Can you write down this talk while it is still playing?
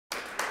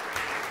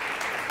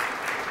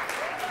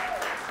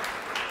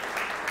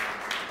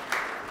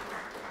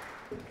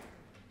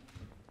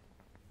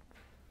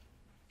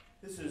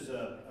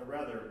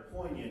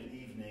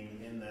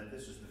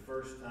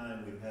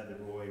time we've had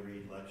the Roy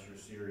Reed Lecture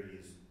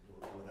Series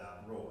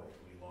without Roy.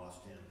 We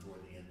lost him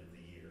toward the end of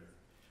the year.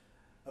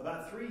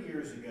 About 3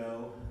 years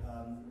ago,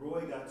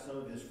 Roy got some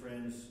of his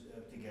friends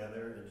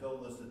together and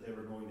told us that they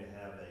were going to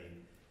have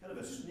a kind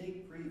of a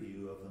sneak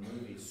preview of the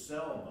movie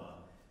Selma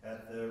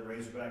at the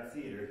Razorback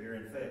Theater here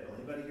in Fayetteville.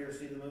 Anybody here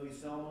see the movie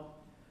Selma?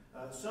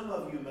 Some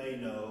of you may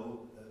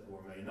know, or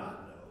may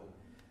not know,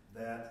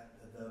 that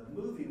the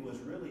movie was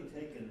really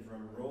taken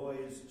from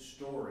Roy's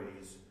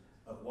stories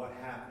of what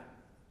happened,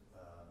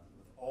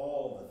 with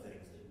all the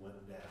things that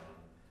went down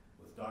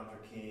with Dr.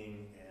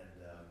 King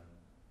and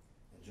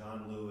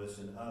John Lewis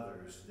and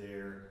others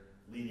there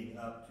leading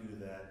up to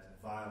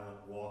that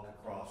violent walk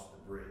across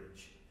the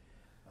bridge.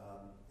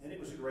 And it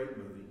was a great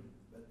movie.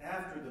 But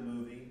after the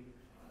movie,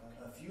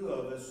 a few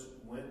of us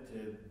went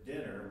to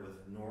dinner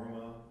with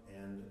Norma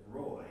and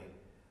Roy,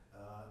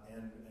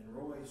 and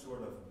Roy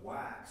sort of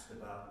waxed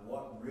about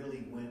what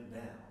really went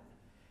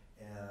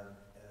down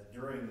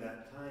during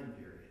that time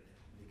period.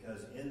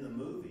 Because in the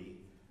movie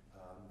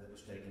that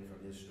was taken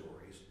from his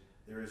stories,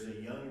 there is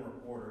a young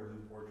reporter who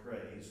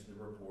portrays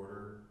the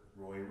reporter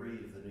Roy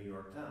Reed of the New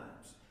York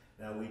Times.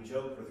 Now, we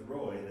joked with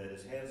Roy that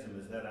as handsome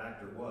as that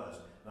actor was,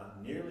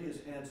 not nearly as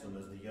handsome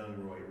as the young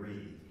Roy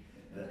Reed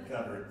that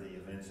covered the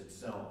events at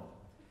Selma.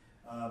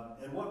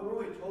 And what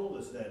Roy told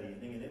us that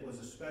evening, and it was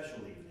a special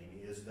evening,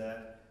 is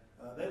that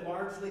they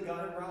largely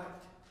got it right.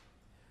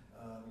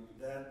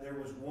 That there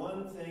was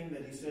one thing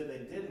that he said they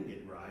didn't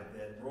get right,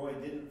 that Roy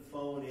didn't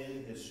phone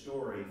in his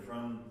story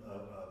from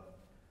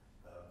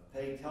a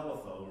pay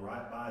telephone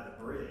right by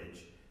the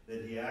bridge,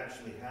 that he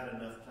actually had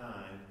enough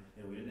time,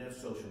 and we didn't have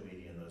social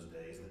media in those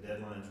days, the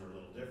deadlines were a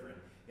little different,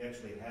 he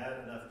actually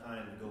had enough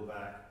time to go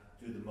back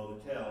to the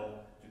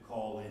motel to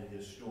call in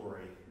his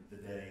story the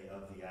day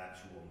of the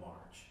actual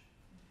march.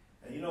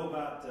 And you know,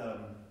 about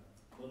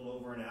a little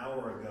over an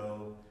hour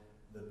ago,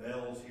 the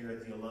bells here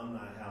at the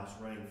Alumni House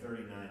rang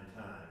 39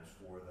 times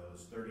for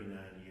those 39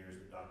 years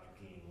that Dr.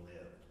 King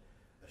lived.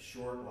 A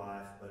short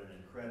life, but an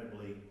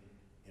incredibly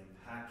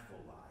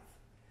impactful life.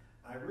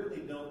 I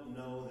really don't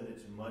know that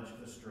it's much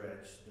of a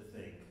stretch to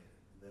think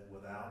that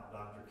without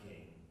Dr.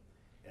 King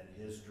and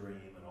his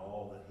dream and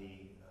all that and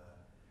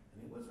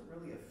he wasn't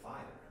really a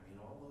fighter. I mean,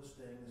 all those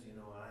things, you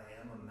know, I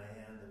am a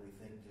man, that we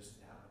think just,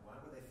 why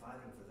were they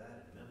fighting for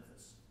that in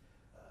Memphis?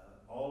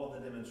 All of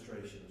the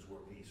demonstrations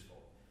were peaceful.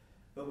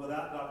 But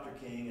without Dr.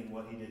 King and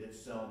what he did at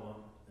Selma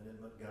and at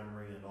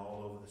Montgomery and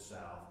all over the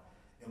South,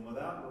 and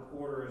without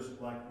reporters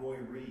like Roy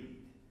Reed,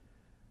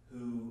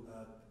 who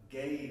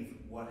gave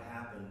what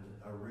happened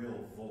a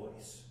real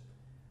voice,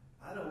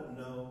 I don't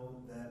know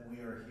that we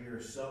are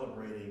here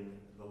celebrating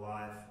the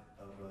life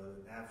of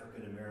an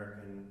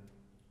African-American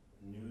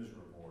news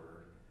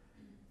reporter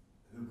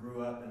who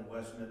grew up in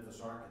West Memphis,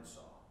 Arkansas.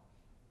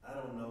 I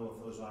don't know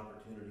if those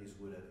opportunities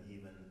would have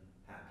even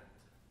happened.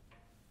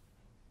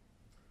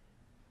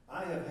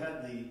 I have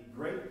had the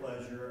great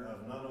pleasure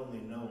of not only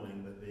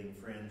knowing but being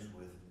friends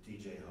with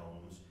T.J.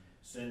 Holmes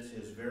since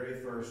his very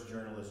first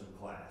journalism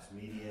class,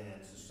 Media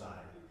and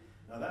Society.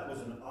 Now, that was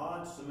an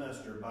odd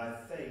semester. By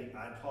fate,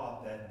 I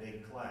taught that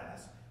big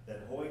class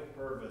that Hoyt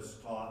Purvis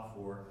taught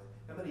for,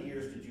 how many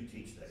years did you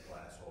teach that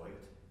class, Hoyt?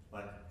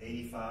 Like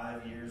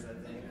 85 years, I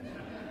think?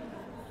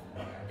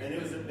 And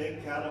it was a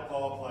big cattle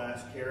call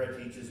class.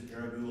 Kara teaches it,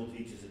 Kara Gould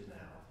teaches it now.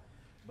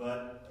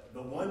 But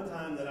the one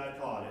time that I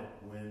taught it,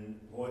 when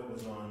Hoyt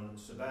was on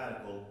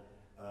sabbatical,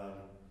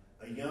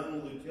 a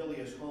young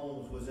Lutilius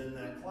Holmes was in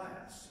that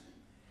class.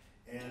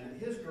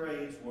 And his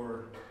grades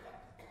were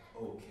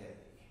okay.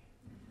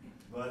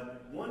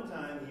 But one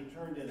time he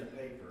turned in a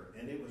paper,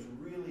 and it was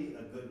really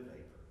a good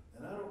paper.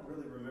 And I don't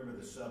really remember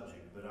the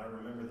subject, but I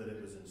remember that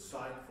it was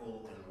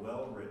insightful and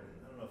well written.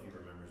 I don't know if he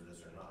remembers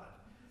this or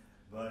not.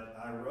 But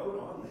I wrote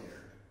on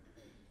there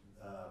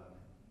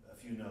a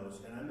few notes,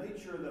 and I made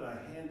sure that I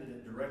handed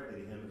it directly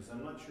to him because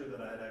I'm not sure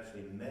that I had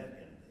actually met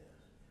him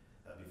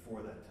then,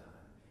 before that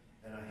time.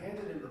 And I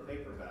handed him the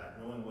paper back,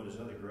 knowing what his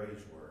other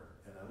grades were.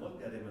 And I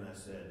looked at him and I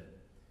said,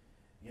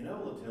 you know,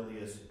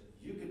 Lutilius,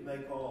 you could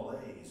make all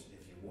A's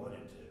if you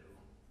wanted to.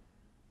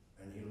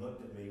 And he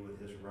looked at me with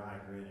his wry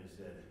grin and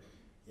said,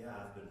 yeah,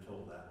 I've been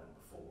told that one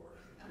before.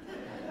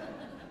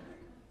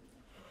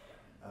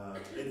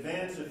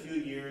 Advance a few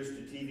years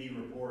to TV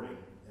reporting,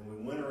 and we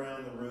went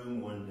around the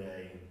room one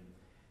day,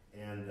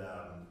 and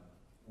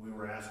we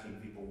were asking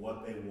people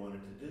what they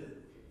wanted to do.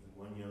 And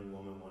one young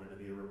woman wanted to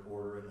be a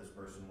reporter, and this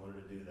person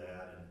wanted to do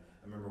that. And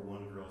I remember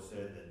one girl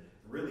said that,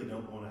 I really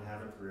don't want to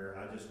have a career,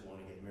 I just want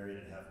to get married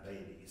and have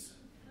babies.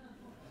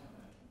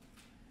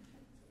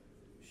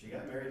 She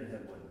got married and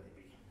had one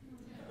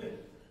baby.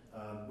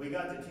 We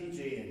got to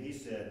TJ, and he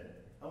said,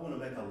 I want to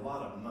make a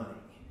lot of money.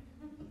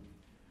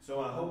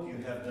 So I hope you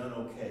have done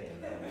okay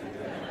in that.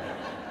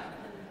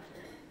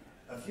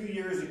 A few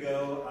years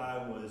ago,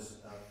 I was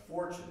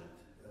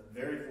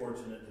very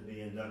fortunate to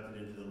be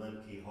inducted into the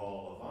Lemke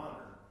Hall of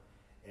Honor.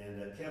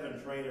 And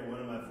Kevin Trainer, one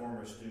of my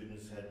former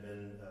students, had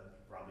been,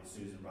 probably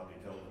Susan probably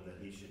told him that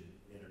he should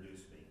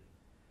introduce me.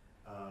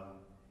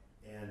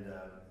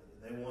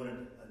 They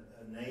wanted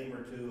a name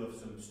or two of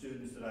some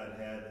students that I'd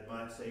had that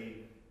might say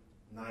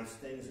nice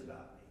things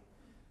about me.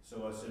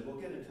 So I said, well,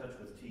 get in touch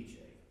with TJ.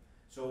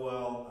 So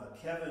while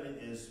Kevin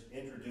is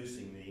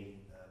introducing me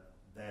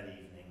that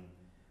evening,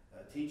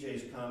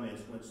 TJ's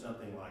comments went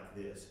something like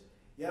this.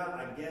 Yeah,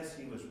 I guess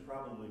he was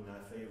probably my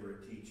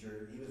favorite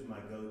teacher. He was my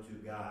go-to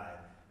guy.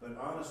 But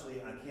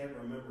honestly, I can't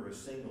remember a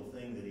single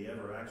thing that he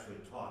ever actually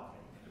taught me.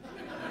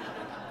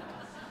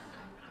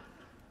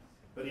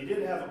 But he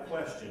did have a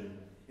question.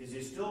 Is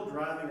he still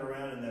driving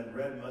around in that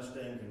red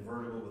Mustang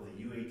convertible with a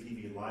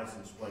UATV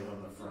license plate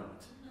on the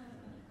front?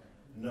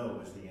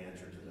 No is the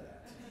answer to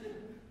that.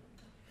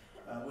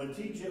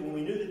 When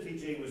we knew that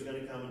TJ was going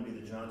to come and be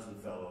the Johnson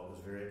Fellow, it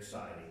was very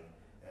exciting.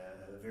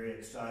 A very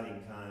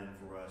exciting time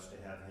for us to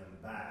have him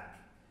back.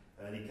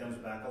 And he comes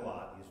back a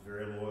lot. He's a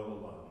very loyal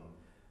alum.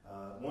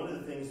 One of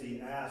the things he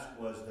asked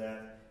was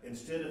that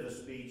instead of a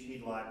speech,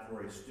 he'd like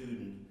for a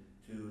student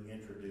to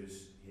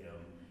introduce him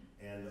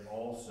and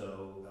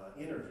also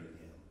interview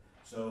him.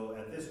 So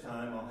at this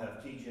time, I'll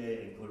have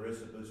TJ and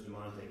Clarissa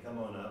Bustamante come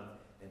on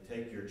up and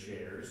take your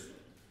chairs.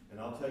 And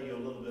I'll tell you a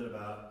little bit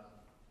about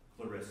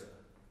Clarissa.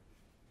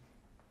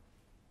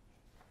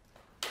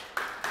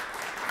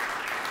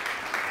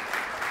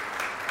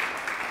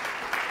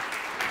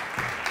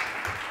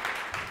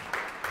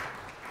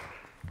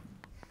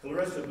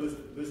 Clarissa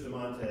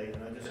Bustamante,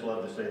 and I just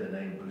love to say the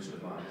name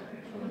Bustamante.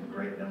 It's one of the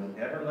great. Don't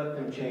ever let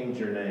them change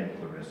your name,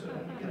 Clarissa,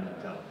 when you get on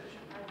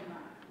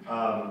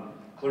television.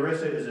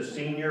 Clarissa is a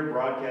senior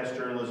broadcast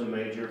journalism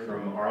major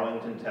from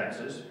Arlington,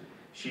 Texas.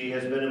 She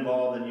has been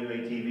involved in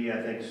UATV,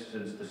 I think,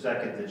 since the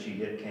second that she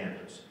hit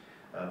campus.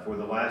 For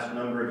the last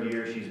number of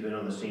years, she's been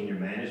on the senior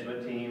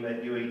management team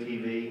at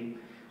UATV.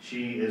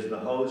 She is the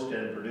host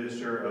and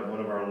producer of one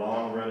of our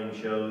long-running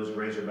shows,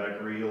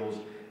 Razorback Reels,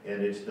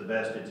 and it's the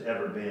best it's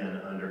ever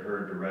been under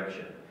her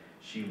direction.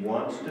 She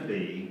wants to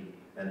be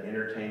an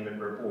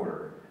entertainment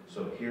reporter,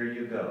 so here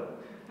you go.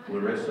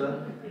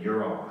 Clarissa,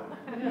 you're on.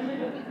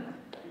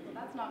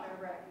 That's not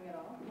nerve-wracking at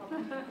all.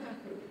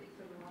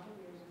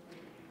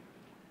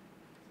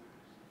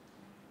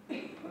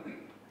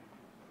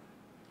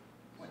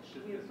 It's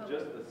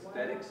just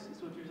aesthetics,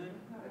 is what you're saying?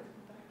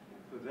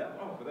 For that?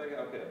 Oh, for that guy?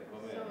 Okay.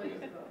 Well, man, So we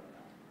need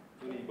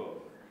both. we need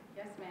both.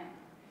 Yes,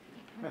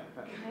 ma'am.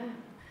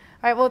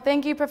 All right, well,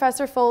 thank you,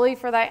 Professor Foley,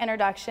 for that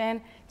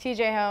introduction.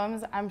 TJ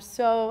Holmes, I'm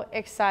so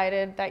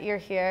excited that you're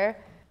here.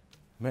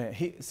 Man,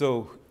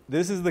 so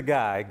this is the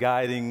guy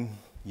guiding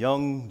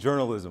young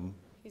journalism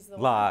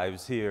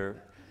lives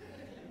here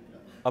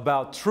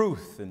about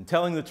truth and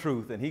telling the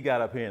truth, and he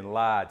got up here and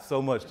lied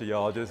so much to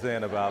y'all just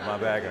saying about my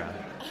background.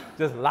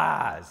 Just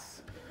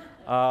lies.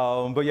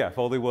 But yeah,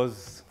 Foley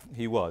was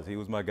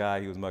my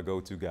guy, he was my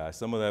go-to guy.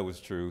 Some of that was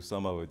true,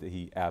 some of it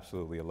he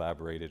absolutely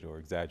elaborated or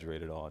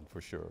exaggerated on for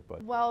sure.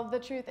 But Well, the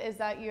truth is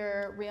that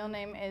your real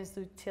name is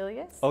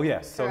Lutilius. oh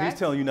yes, so he's correct?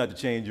 telling you not to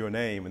change your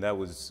name, and that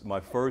was my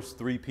first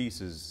 3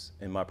 pieces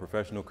in my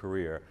professional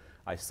career.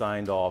 I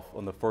signed off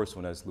on the first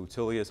one as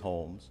Lutilius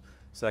Holmes,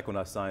 second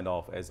one I signed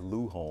off as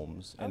Lou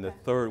Holmes, and the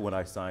third one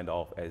I signed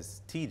off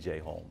as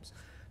TJ Holmes.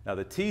 Now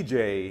the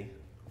TJ,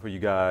 for you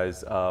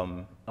guys,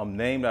 I'm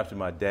named after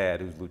my dad,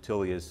 who's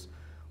Lutilius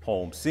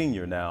Holmes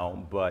Sr.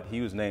 now, but he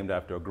was named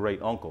after a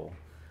great uncle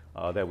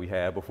that we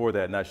had. Before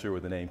that, not sure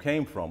where the name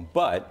came from,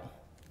 but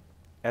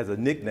as a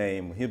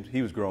nickname,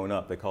 he was growing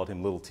up, they called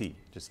him Little T,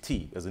 just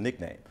T as a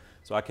nickname.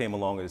 So I came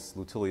along as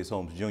Lutilius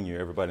Holmes Jr.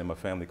 Everybody in my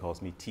family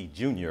calls me T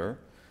Jr.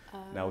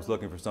 And I was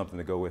looking for something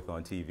to go with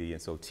on TV.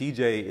 And so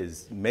TJ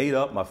is made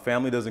up. My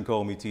family doesn't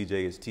call me TJ,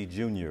 it's T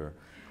Jr.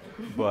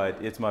 But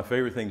it's my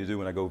favorite thing to do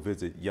when I go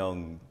visit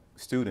young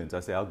students. I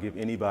say, I'll give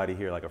anybody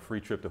here like a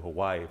free trip to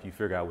Hawaii if you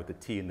figure out what the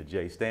T and the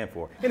J stand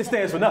for. And it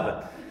stands for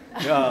nothing.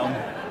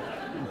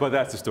 But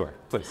that's the story,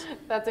 please.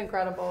 That's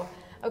incredible.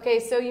 Okay,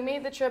 so you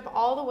made the trip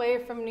all the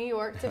way from New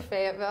York to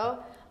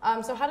Fayetteville.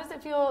 So how does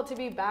it feel to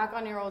be back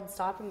on your old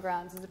stopping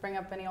grounds? Does it bring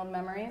up any old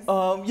memories?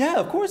 Yeah,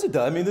 of course it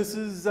does. I mean, this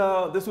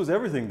was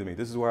everything to me.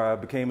 This is where I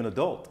became an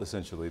adult,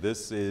 essentially.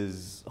 This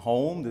is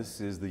home.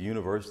 This is the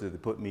university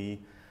that put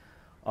me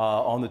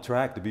on the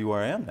track to be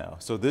where I am now.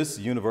 So this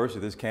university,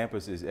 this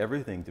campus is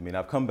everything to me. And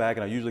I've come back,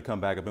 and I usually come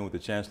back. I've been with the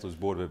Chancellor's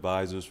Board of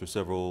Advisors for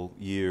several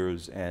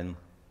years, and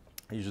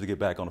I usually get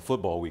back on a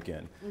football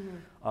weekend.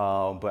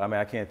 But I mean,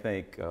 I can't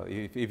think,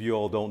 if you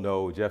all don't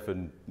know, Jeff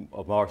and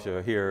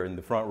Marcia here in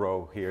the front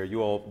row here,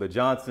 you all, these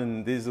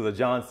are the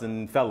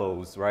Johnson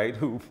Fellows, right,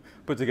 who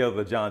put together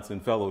the Johnson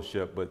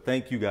Fellowship. But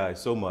thank you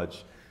guys so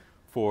much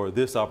for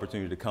this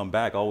opportunity to come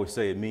back. I always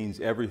say it means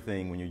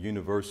everything when your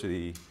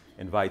university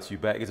invites you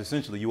back. It's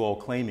essentially you all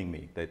claiming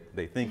me, that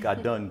they think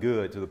I've done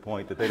good to the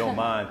point that they don't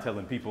mind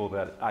telling people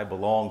that I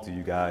belong to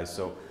you guys.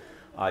 So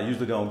I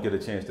usually don't get a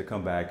chance to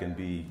come back and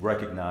be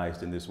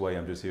recognized in this way.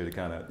 I'm just here to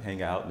kind of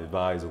hang out and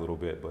advise a little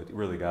bit. But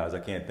really, guys, I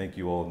can't thank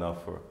you all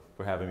enough for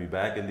having me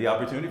back and the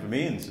opportunity for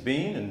me and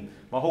Sabine and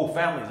my whole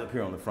family's up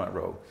here on the front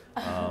row.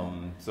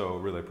 So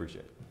really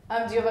appreciate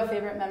it. Do you have a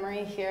favorite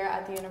memory here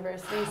at the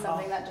university,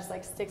 something that just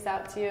like sticks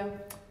out to you?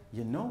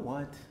 You know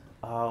what?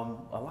 A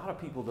lot of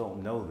people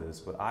don't know this,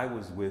 but I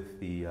was with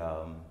the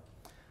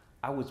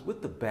I was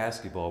with the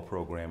basketball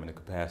program in a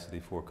capacity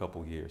for a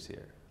couple years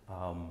here.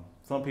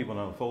 Some people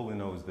know, Foley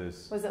knows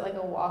this. Was it like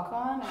a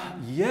walk-on?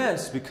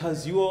 Yes,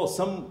 because you all,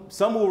 some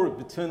will,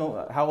 depending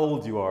on how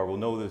old you are, will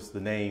know this, the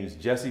names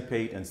Jesse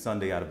Pate and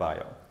Sunday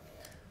Adebayo,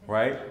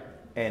 right?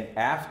 And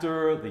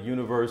after the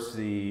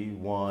university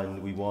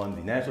we won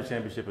the national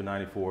championship in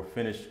 '94,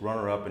 finished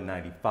runner-up in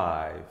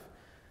 '95.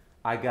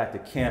 I got to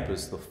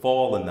campus the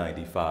fall of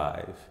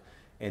 '95,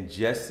 and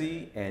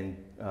Jesse and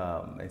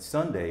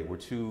Sunday were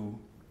two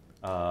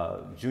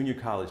junior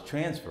college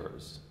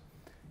transfers.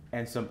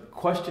 And some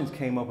questions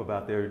came up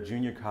about their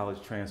junior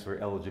college transfer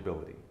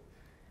eligibility.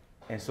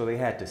 And so they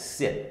had to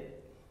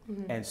sit.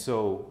 Mm-hmm. And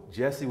so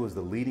Jesse was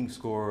the leading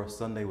scorer,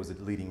 Sunday was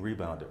the leading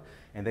rebounder.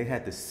 And they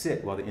had to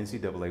sit while the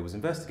NCAA was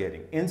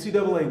investigating.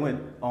 NCAA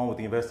went on with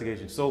the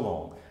investigation so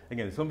long.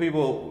 Again, some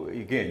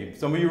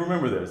of you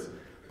remember this,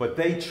 but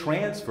they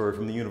transferred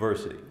from the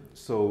university.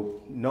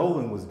 So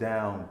Nolan was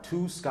down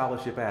 2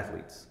 scholarship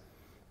athletes.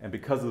 And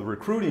because of the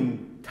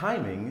recruiting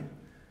timing,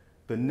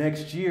 the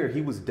next year, he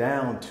was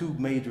down 2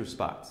 major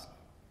spots.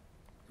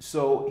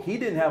 So he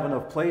didn't have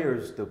enough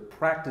players to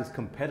practice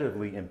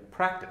competitively in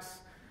practice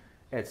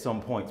at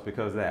some points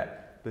because of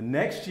that. The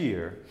next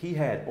year, he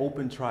had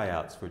open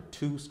tryouts for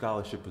 2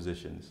 scholarship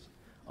positions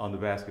on the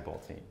basketball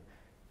team.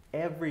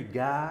 Every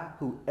guy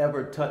who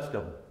ever touched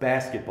a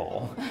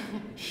basketball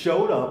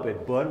showed up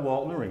at Bud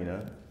Walton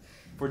Arena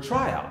for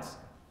tryouts.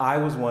 I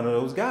was one of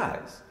those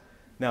guys.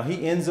 Now,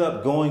 he ends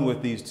up going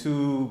with these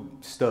 2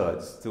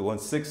 studs, the one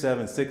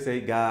 6'7",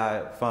 6'8"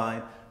 guy,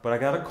 fine. But I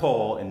got a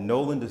call, and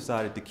Nolan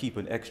decided to keep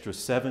an extra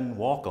 7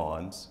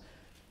 walk-ons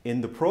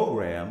in the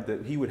program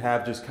that he would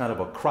have just kind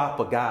of a crop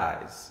of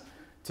guys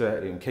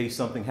in case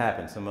something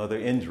happened, some other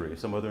injury,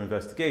 some other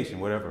investigation,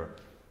 whatever.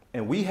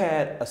 And we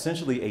had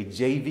essentially a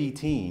JV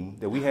team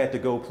that we had to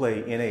go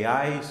play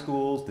NAIA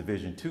schools,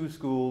 Division II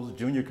schools,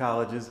 junior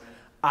colleges.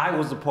 I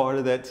was a part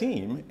of that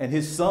team, and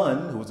his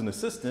son, who was an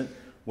assistant,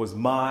 was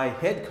my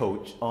head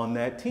coach on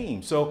that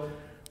team. So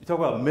you talk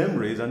about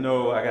memories. I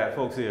know I got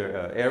folks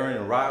here, Aaron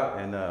and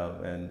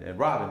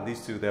Robin,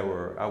 these two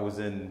I was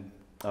in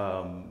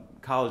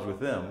college with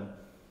them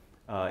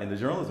in the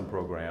journalism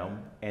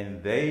program,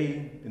 and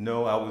they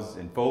know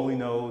and Foley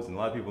knows, and a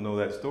lot of people know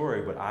that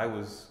story, but I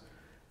was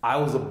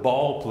a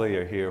ball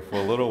player here for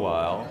a little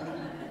while.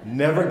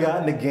 Never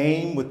got in a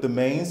game with the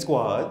main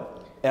squad,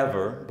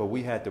 ever, but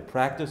we had to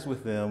practice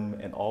with them,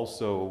 and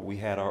also we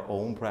had our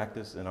own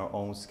practice and our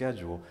own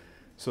schedule.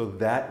 So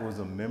that was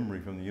a memory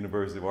from the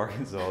University of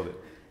Arkansas that,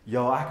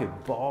 I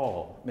could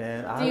ball,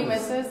 man. Do you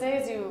miss those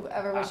days? Do you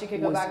ever wish you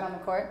could go back on the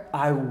court?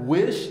 I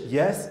wish,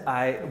 yes,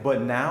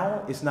 but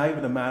now it's not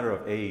even a matter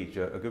of age.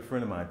 A good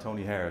friend of mine,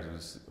 Tony Harris,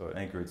 was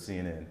anchor at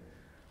CNN.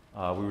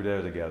 We were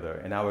there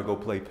together, and I would go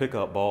play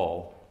pickup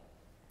ball,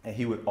 and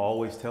he would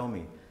always tell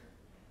me,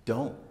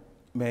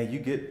 you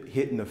get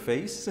hit in the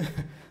face.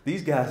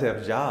 These guys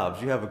have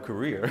jobs. You have a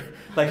career.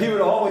 Like, he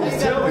would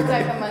always tell me. You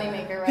gotta protect a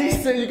moneymaker, right? He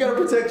said, you gotta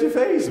protect your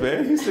face,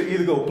 man. He said,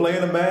 either go play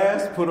in a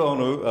mask, put on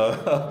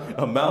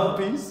a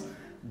mouthpiece,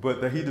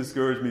 but he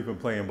discouraged me from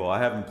playing ball. I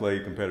haven't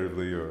played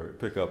competitively or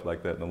pick up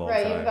like that in a long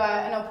time. Right, you've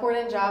got an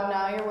important job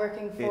now. You're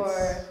working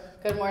for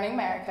Good Morning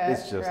America.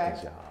 It's just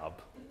correct? a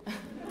job.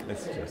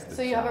 It's just a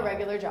So you job. have a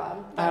regular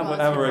job. I have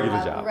a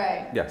regular job.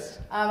 Right. Yes.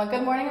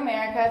 Good Morning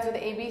America is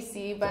with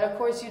ABC, but of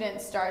course you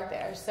didn't start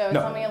there. So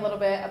tell me a little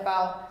bit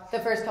about the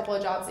first couple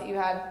of jobs that you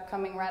had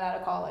coming right out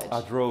of college.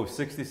 I drove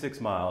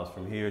 66 miles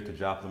from here to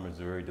Joplin,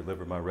 Missouri,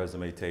 delivered my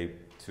resume tape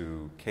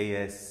to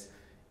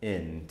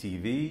KSN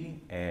TV,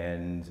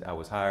 and I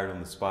was hired on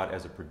the spot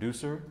as a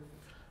producer.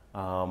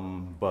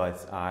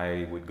 But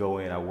I would go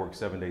in, I worked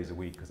 7 days a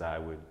week because I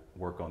would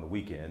work on the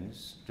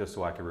weekends just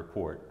so I could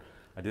report.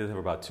 I did it for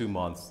about 2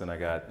 months, then I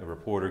got a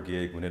reporter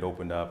gig when it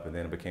opened up, and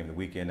then I became the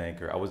weekend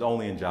anchor. I was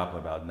only in Joplin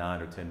about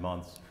 9 or 10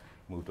 months.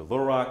 Moved to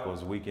Little Rock, I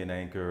was a weekend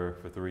anchor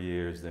for 3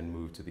 years, then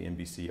moved to the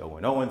NBC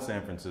O&O in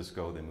San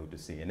Francisco, then moved to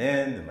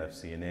CNN, then left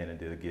CNN and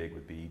did a gig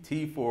with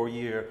BET for a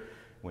year,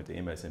 went to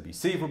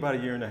MSNBC for about a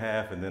year and a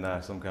half, and then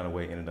I some kind of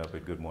way ended up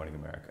at Good Morning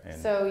America.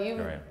 And so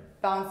you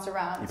bounced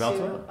around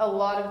to a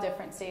lot of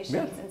different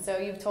stations, and so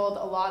you've told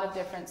a lot of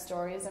different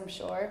stories, I'm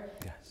sure.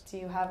 Yes. Do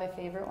you have a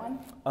favorite one?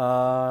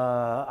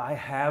 I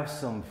have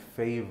some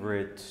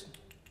favorite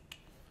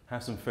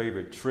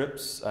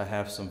trips. I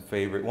have some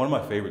one of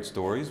my favorite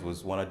stories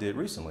was one I did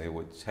recently,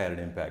 which had an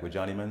impact with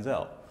Johnny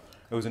Manziel.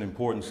 It was an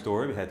important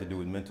story. It had to do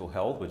with mental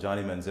health, but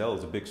Johnny Manziel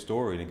is a big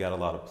story and it got a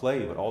lot of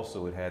play, but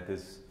also it had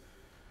this,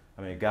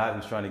 a guy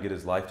who's trying to get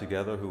his life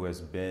together, who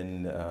has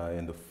been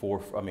in the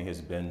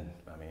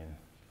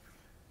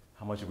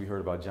how much have we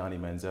heard about Johnny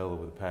Manziel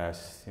over the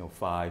past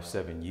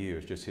 5-7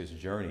 years, just his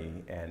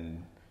journey,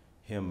 and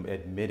him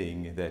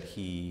admitting that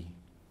he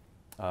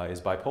is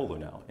bipolar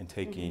now and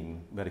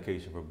taking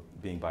medication for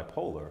being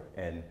bipolar.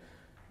 And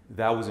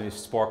it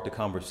sparked a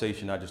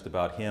conversation not just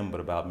about him,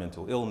 but about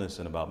mental illness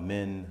and about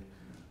men.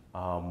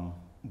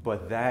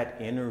 But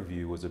that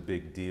interview was a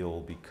big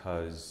deal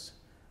because,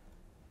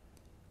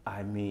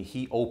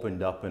 he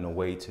opened up in a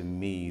way to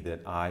me that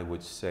I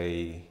would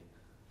say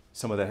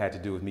some of that had to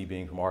do with me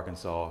being from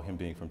Arkansas, him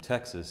being from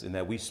Texas, and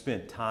that we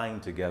spent time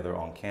together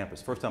on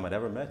campus. First time I'd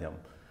ever met him.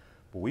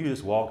 But we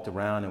just walked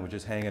around and were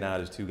just hanging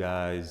out as two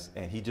guys,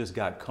 and he just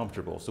got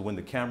comfortable. So when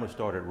the camera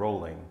started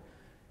rolling,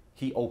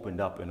 he opened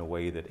up in a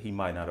way that he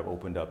might not have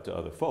opened up to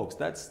other folks.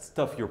 That's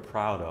stuff you're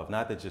proud of,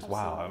 not that just,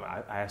 wow,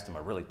 I asked him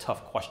a really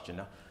tough question.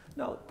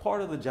 No,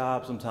 part of the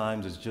job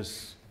sometimes is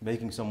just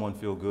making someone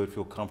feel good,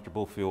 feel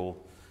comfortable, feel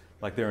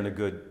like they're in a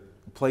good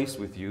place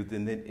with you.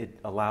 Then it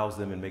allows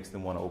them and makes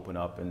them want to open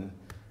up. And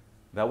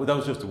that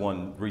was just the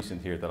one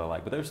recent here that I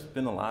like. But there's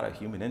been a lot of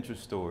human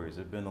interest stories.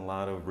 There have been a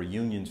lot of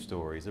reunion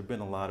stories. There have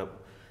been a lot of,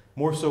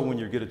 more so when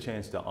you get a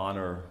chance to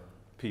honor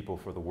people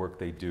for the work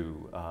they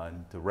do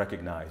and to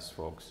recognize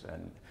folks.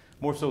 And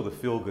more so the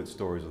feel-good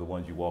stories are the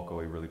ones you walk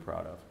away really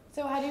proud of.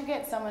 So how do you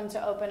get someone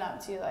to open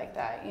up to you like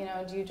that?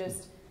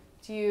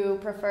 Do you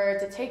prefer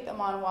to take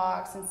them on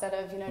walks instead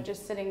of,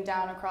 just sitting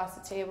down across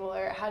the table?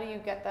 Or how do you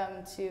get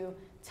them to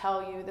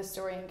tell you the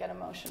story and get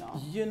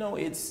emotional?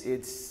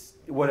 It's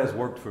what has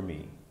worked for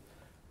me.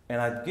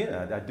 And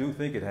I do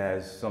think it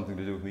has something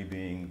to do with me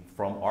being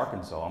from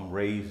Arkansas. I'm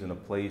raised in a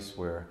place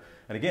where,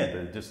 and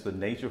again, just the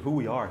nature of who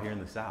we are here in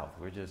the South.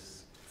 We're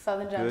just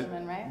Southern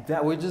gentlemen,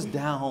 right? We're just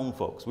down home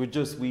folks. We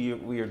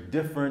are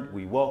different.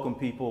 We welcome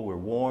people. We're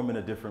warm in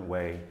a different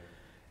way.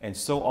 And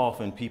so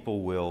often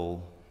people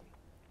will,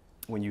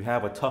 when you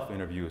have a tough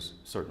interview,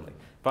 certainly.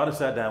 If I'd have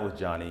sat down with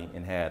Johnny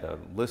and had a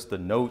list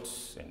of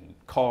notes and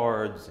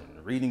cards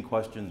and reading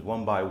questions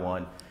one by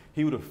one,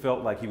 he would have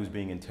felt like he was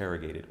being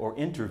interrogated or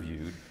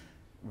interviewed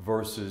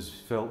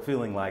versus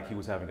feeling like he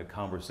was having a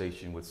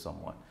conversation with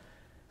someone.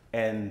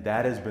 And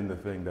that has been the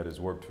thing that has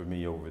worked for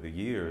me over the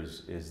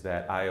years, is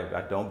that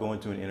I don't go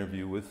into an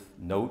interview with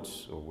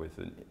notes or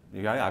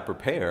I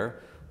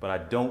prepare, but I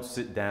don't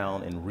sit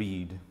down and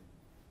read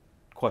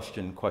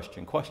question.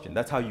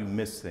 That's how you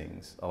miss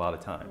things a lot of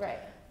times. Right.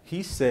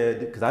 He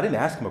said, because I didn't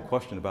ask him a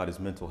question about his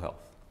mental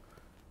health.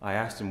 I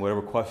asked him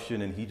whatever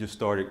question and he just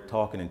started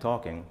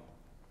talking.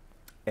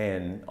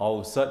 And all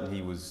of a sudden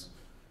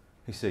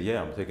he said,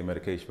 yeah, I'm taking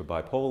medication for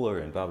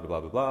bipolar and blah, blah, blah,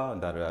 blah, blah,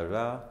 and da, da, da,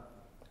 da.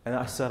 And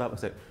I sat up and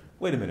said,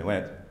 wait a minute,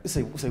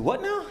 say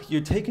what now?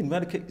 You're taking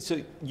medication?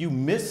 So you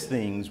miss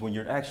things when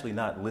you're actually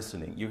not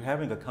listening. You're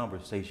having a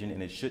conversation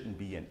and it shouldn't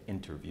be an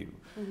interview.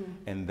 Mm-hmm.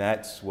 And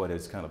that's what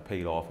has kind of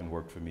paid off and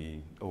worked for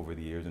me over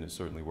the years, and it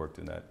certainly worked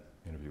in that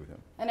interview with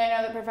him. And I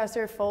know that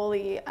Professor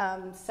Foley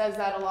says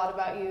that a lot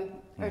about you,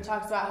 or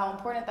talks about how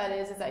important that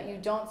is that you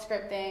don't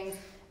script things,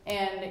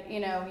 and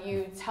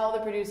you tell the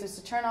producers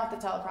to turn off the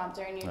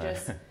teleprompter, and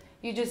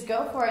you just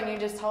go for it and you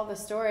just tell the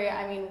story.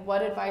 I mean,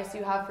 what advice do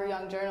you have for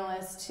young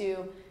journalists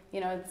to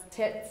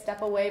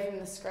step away from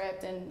the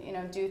script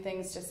and do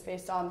things just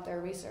based on their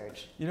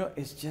research?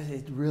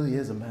 It really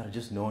is a matter of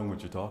just knowing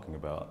what you're talking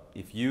about.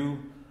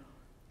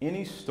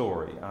 Any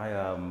story,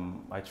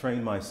 I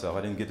trained myself.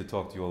 I didn't get to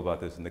talk to you all about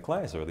this in the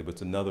class early, but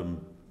it's another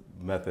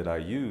method I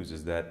use,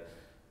 is that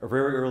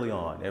very early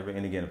on,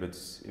 and again,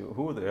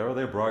 are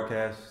there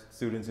broadcast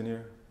students in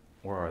here?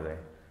 Where are they?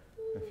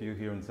 A few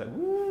here on the side.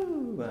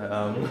 Woo!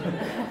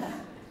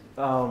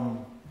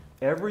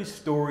 Every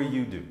story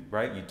you do,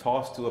 right? You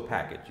toss to a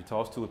package, you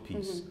toss to a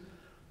piece.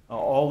 Mm-hmm. I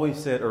always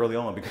said early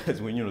on,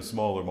 because when you're in a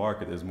smaller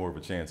market, there's more of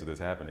a chance of this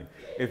happening.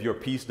 If your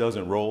piece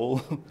doesn't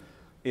roll,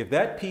 if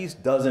that piece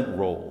doesn't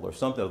roll or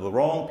something, the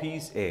wrong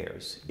piece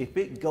airs, if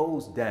it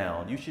goes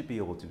down, you should be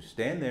able to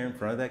stand there in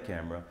front of that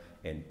camera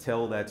and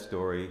tell that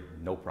story,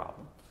 no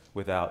problem,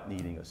 without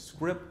needing a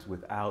script,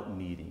 without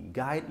needing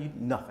guide,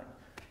 nothing.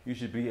 You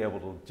should be able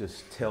to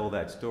just tell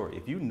that story.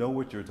 If you know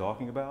what you're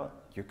talking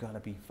about, you're gonna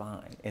be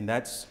fine. And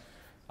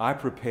I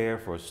prepare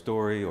for a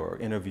story or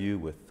interview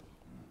with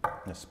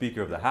the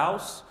Speaker of the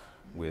House,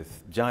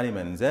 with Johnny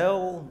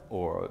Manziel,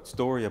 or a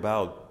story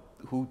about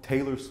who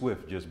Taylor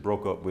Swift just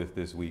broke up with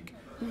this week.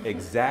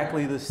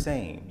 Exactly the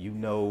same. You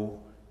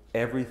know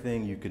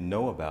everything you can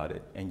know about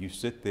it, and you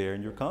sit there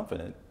and you're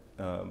confident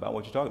about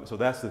what you're talking about. So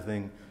that's the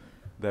thing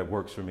that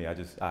works for me.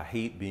 I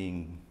hate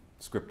being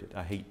scripted.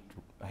 I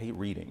hate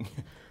reading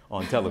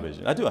on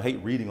television. I hate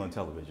reading on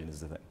television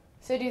is the thing.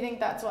 So do you think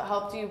that's what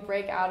helped you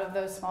break out of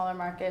those smaller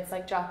markets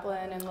like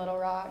Joplin and Little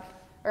Rock?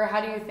 Or how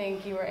do you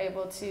think you were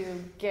able to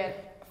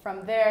get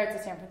from there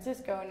to San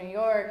Francisco and New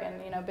York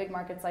and big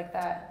markets like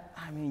that?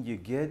 I mean, you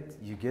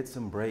get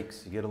some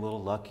breaks. You get a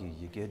little lucky.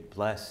 You get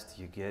blessed.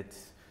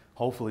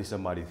 Hopefully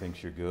somebody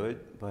thinks you're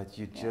good, but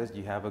you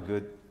have a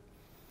good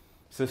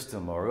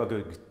system or a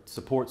good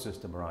support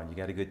system around. You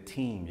got a good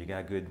team. You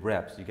got good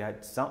reps. You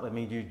got something. I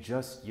mean,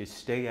 you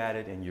stay at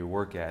it and you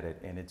work at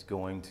it, and it's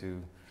going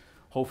to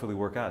hopefully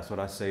work out. That's what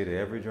I say to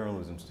every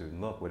journalism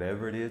student. Look,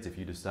 whatever it is, if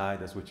you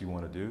decide that's what you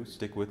want to do,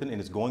 stick with it, and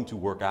it's going to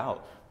work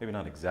out. Maybe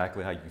not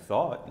exactly how you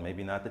thought,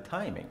 maybe not the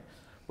timing,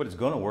 but it's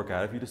going to work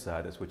out if you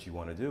decide that's what you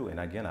want to do. And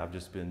again, I've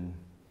just been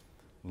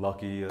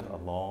lucky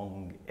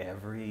along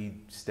every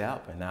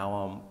step, and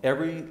now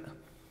every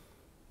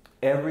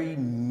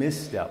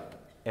misstep,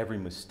 every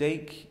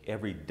mistake,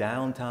 every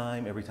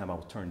downtime, every time I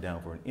was turned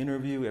down for an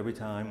interview, every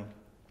time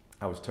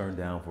I was turned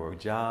down for a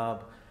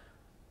job,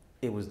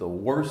 it was the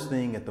worst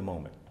thing at the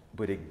moment.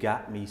 but it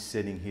got me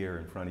sitting here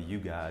in front of you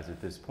guys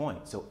at this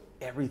point. So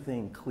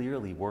everything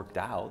clearly worked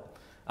out.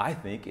 I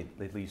think it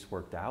at least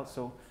worked out.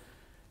 So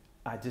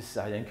I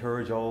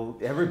encourage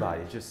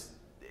everybody,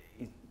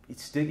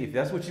 stick. If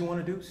that's what you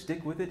want to do,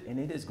 stick with it, and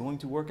it is going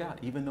to work out,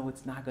 even though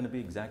it's not going to be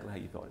exactly how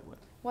you thought it would.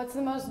 What's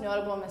the most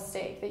notable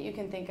mistake that you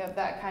can think of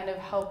that kind of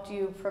helped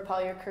you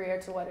propel your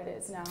career to what it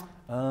is now?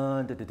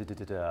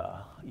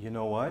 You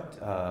know what?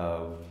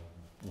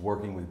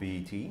 Working with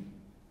BET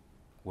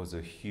was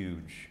a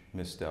huge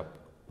misstep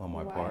on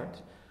my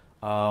part.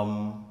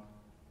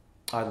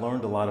 I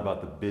learned a lot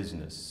about the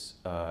business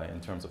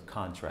in terms of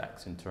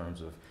contracts, in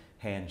terms of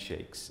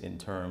handshakes, in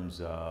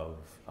terms of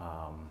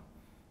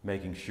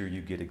making sure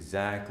you get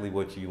exactly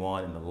what you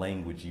want in the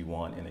language you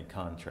want in a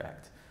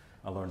contract.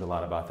 I learned a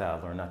lot about that.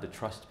 I learned not to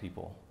trust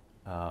people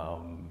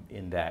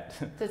in that.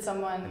 Did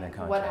someone, in that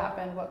contract. What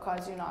happened? What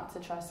caused you not to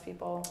trust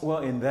people? Well,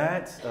 in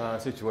that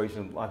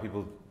situation, a lot of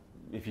people,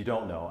 if you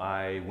don't know,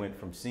 I went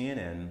from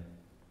CNN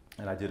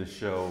and I did a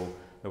show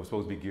that was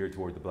supposed to be geared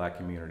toward the black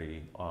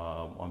community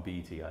on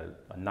BET,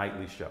 a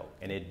nightly show.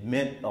 And it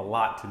meant a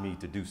lot to me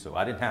to do so.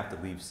 I didn't have to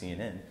leave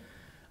CNN.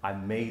 I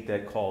made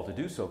that call to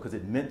do so because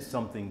it meant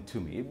something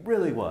to me. It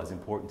really was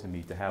important to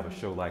me to have a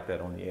show like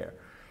that on the air.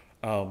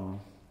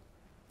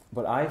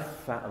 But I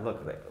found,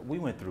 look, we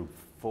went through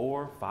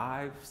 4,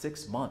 5,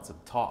 6 months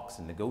of talks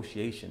and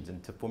negotiations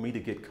and for me to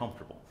get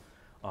comfortable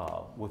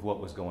with what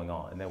was going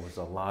on. And there was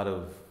a lot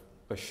of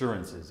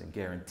assurances and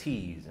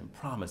guarantees and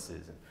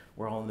promises, and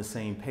we're all on the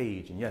same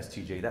page. And yes,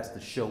 TJ, that's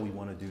the show we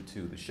want to do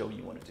too, the show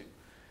you want to do.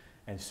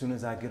 And as soon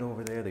as I get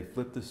over there, they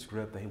flip the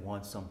script, they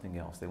want something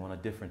else. They want a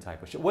different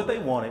type of show. What they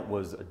wanted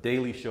was a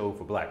daily show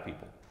for black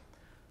people.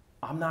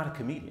 I'm not a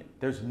comedian.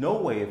 There's no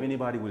way if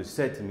anybody would have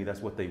said to me that's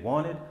what they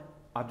wanted,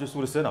 I just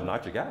would have said, I'm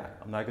not your guy.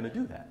 I'm not going to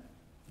do that.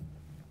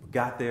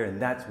 Got there,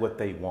 and that's what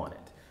they wanted.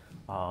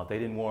 They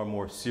didn't want a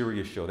more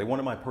serious show. They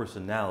wanted my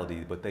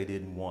personality, but they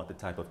didn't want the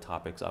type of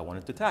topics I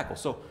wanted to tackle.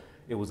 So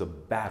it was a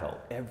battle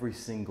every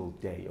single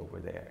day over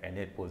there, and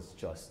it was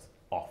just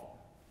awful.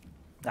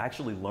 I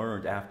actually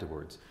learned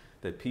afterwards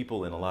that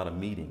people in a lot of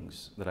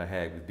meetings that I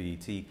had with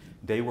BET,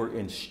 they were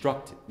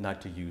instructed not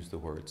to use the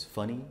words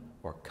funny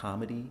or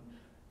comedy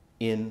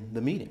in the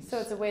meetings. So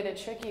it's a way to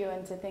trick you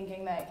into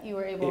thinking that you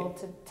were able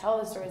to tell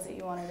the stories that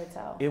you wanted to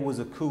tell. It was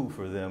a coup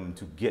for them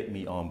to get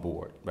me on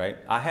board, right?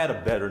 I had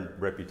a better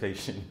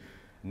reputation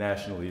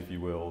nationally, if you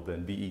will,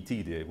 than BET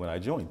did when I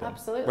joined them.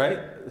 Absolutely. Right?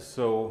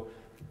 So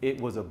it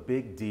was a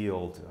big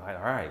deal to,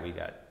 all right, we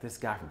got this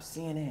guy from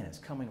CNN is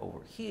coming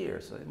over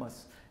here, so it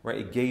must, right?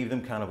 It gave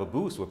them kind of a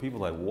boost where people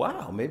were like,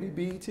 wow, maybe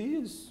BET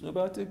is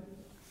about to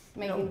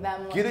making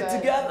them look get it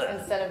good together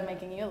instead of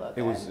making you look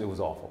good. It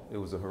was awful. It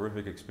was a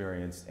horrific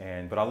experience,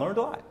 but I learned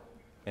a lot.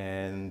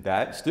 And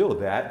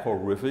that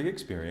horrific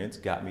experience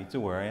got me to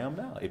where I am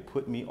now. It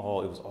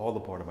was all a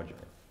part of my journey.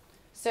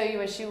 So you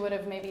wish you would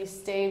have maybe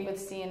stayed with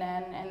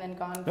CNN and then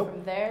gone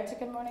from there to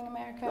Good Morning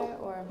America?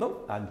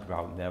 Nope. I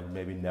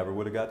probably never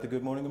would have got the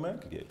Good Morning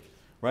America gig.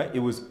 Right? It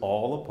was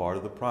all a part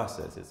of the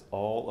process. It's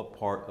all a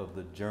part of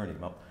the journey.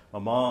 My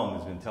mom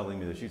has been telling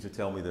me this. She used to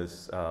tell me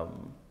this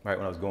right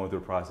when I was going through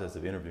the process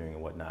of interviewing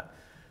and whatnot.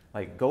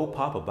 Like, go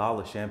pop a bottle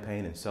of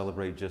champagne and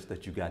celebrate just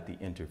that you got the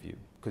interview,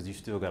 because you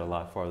still got a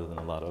lot farther than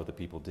a lot of other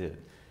people did,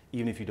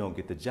 even if you don't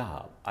get the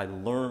job. I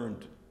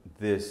learned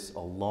this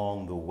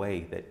along the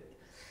way that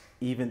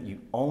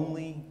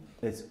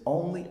it's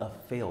only a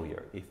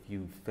failure if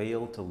you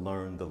fail to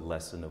learn the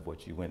lesson of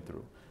what you went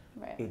through.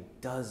 Right.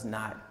 It does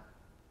not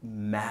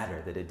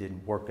matter that it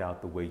didn't work out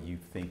the way you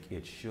think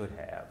it should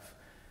have.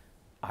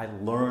 I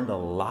learned a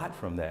lot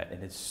from that,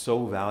 and it's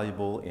so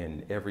valuable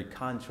in every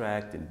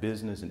contract and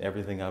business and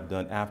everything I've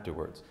done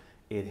afterwards.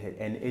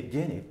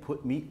 It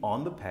put me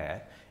on the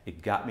path.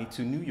 It got me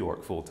to New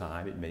York full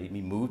time. It made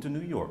me move to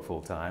New York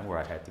full time, where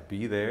I had to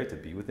be there to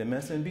be with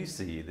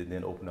MSNBC, that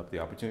then opened up the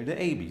opportunity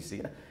to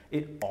ABC.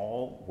 It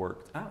all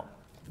worked out.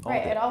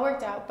 Right, it all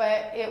worked out,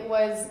 but it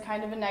was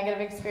kind of a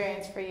negative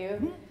experience for you.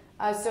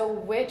 Mm-hmm. So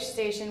which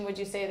station would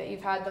you say that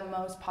you've had the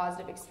most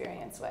positive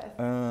experience with?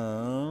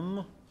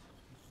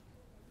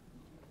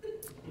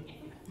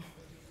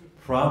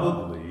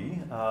 Probably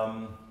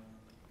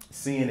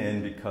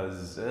CNN,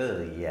 because,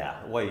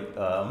 one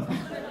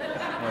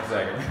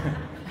second.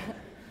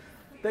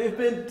 They've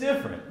been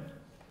different.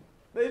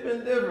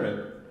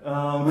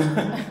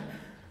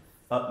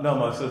 No,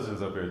 my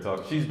sister's up here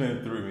talking. She's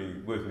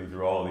been with me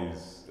through all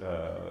these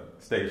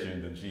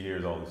stations, and she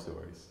hears all the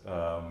stories.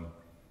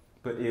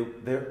 But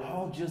they're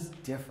all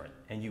just different,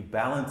 and you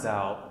balance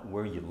out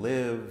where you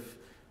live,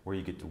 where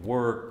you get to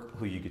work,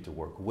 who you get to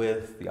work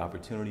with, the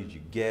opportunities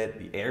you get,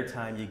 the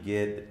airtime you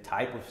get, the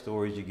type of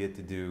stories you get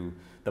to do,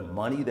 the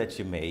money that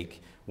you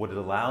make, what it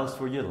allows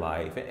for your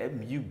life.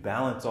 And you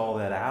balance all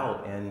that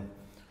out, and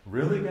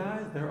really,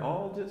 guys, they're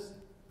all just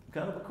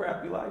kind of a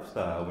crappy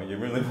lifestyle when you're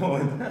really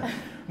going down.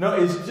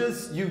 No, it's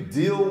just you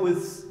deal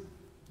with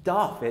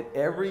stuff at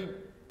every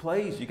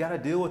place. You got to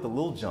deal with the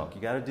little junk.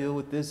 You got to deal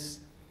with this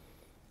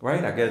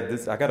right?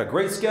 I got a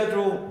great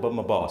schedule, but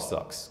my boss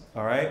sucks.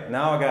 All right.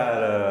 Now I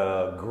got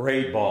a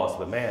great boss,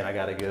 but man, I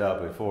got to get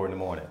up at 4 in the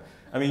morning.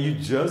 I mean,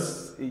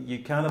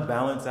 you kind of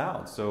balance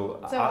out. So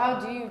how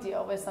do you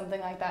deal with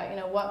something like that? You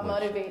know, what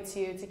motivates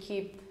you to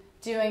keep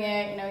doing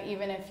it? You know,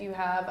 even if you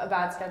have a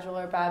bad schedule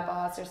or a bad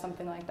boss or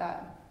something like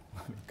that.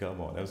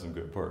 Come on, that's some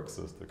good perks,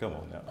 sister. Come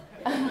on now.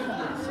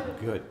 Some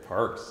good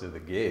perks to the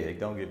gig.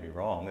 Don't get me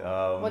wrong.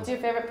 What's your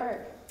favorite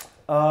perk?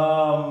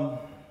 All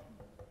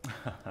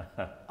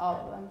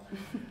of them.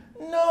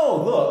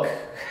 No,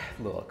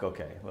 look.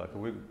 Okay, look.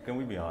 Can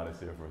we be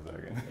honest here for a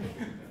second?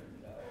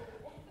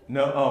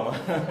 No,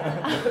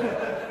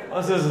 I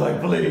was just like,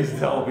 please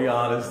don't be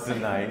honest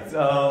tonight.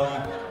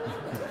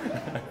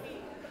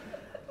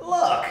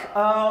 Look,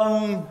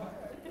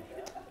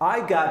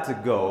 I got to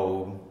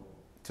go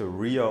to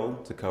Rio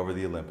to cover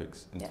the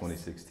Olympics in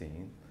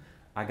 2016.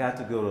 I got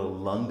to go to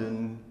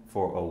London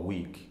for a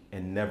week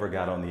and never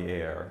got on the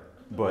air,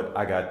 but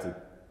I got to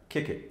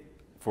kick it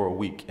for a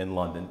week in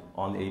London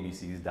on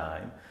ABC's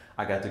dime.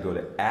 I got to go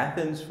to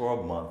Athens for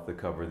a month to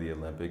cover the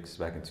Olympics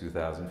back in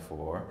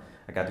 2004.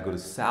 I got to go to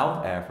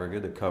South Africa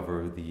to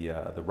cover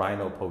the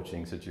rhino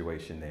poaching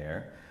situation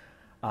there.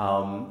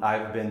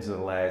 I've been to the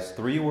last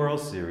 3 World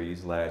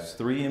Series, last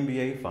 3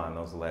 NBA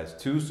Finals, the last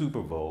 2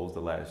 Super Bowls,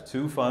 the last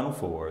 2 Final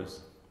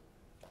Fours.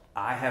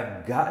 I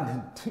have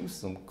gotten to do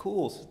some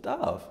cool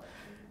stuff.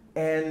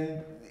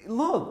 And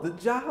look, the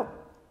job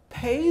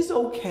pays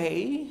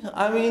okay.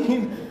 I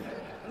mean,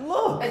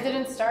 look. It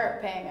didn't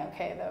start paying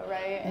okay though,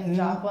 right? In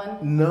Joplin?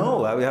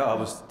 No, I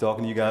was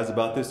talking to you guys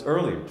about this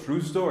earlier.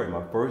 True story.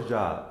 My first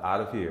job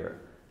out of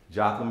here,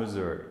 Joplin,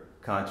 Missouri,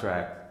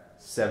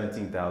 contract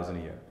 $17,000 a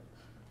year.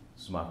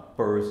 This was my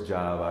first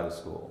job out of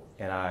school.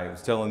 And I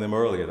was telling them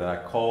earlier that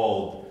I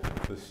called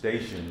the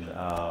station,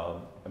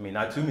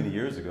 not too many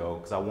years ago,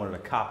 because I wanted a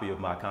copy of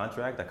my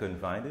contract. I couldn't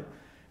find it.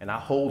 And I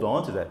hold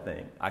on to that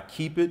thing. I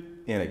keep it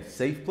in a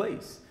safe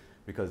place.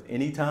 Because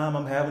anytime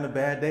I'm having a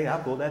bad day, I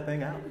pull that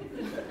thing out.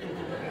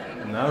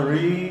 And I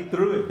read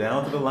through it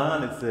down to the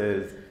line. It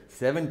says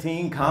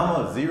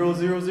 17,000.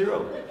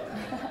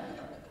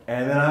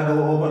 And then I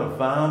go open a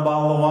fine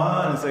bottle of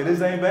wine and say,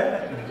 this ain't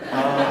bad.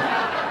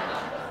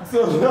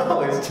 So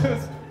no, it's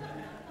just,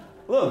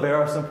 look, there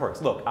are some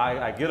perks. Look,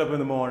 I get up in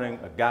the morning,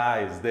 a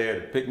guy is there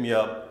to pick me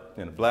up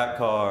in a black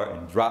car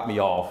and drop me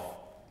off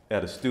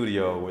at a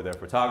studio where there are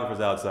photographers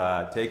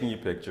outside taking your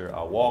picture.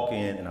 I walk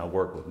in and I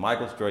work with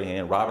Michael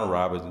Strahan, Robin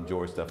Roberts, and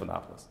George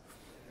Stephanopoulos.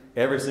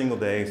 Every single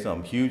day,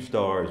 some huge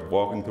star is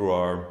walking through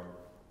our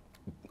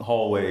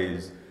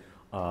hallways.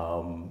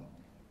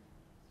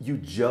 You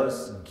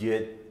just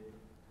get,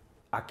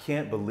 I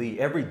can't believe,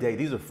 every day,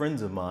 these are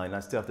friends of mine, I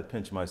still have to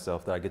pinch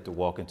myself that I get to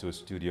walk into a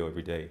studio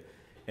every day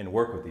and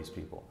work with these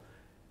people.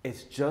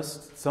 It's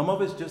just, some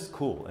of it's just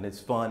cool and it's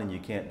fun and you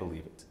can't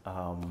believe it.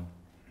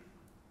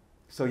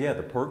 So yeah,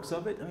 the perks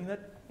of it, I mean,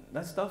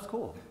 that stuff's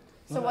cool.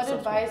 So what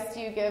advice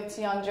do you give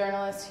to young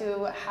journalists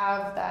who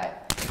have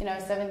that,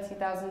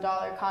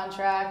 $17,000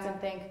 contract and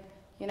think,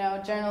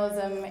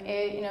 journalism,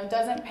 it,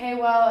 doesn't pay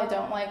well, I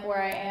don't like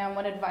where I am.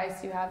 What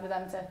advice do you have to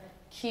them to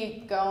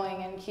keep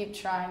going and keep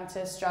trying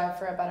to strive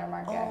for a better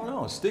market? Oh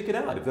no, stick it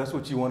out if that's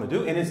what you want to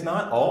do. And it's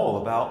not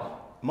all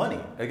about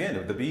money.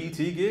 Again, the BET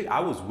gig, I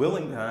was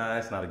willing,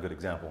 that's not a good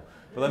example,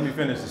 but let me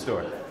finish the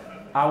story.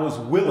 I was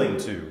willing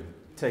to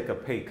take a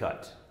pay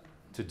cut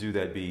to do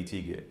that BET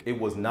gig. It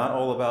was not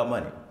all about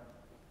money.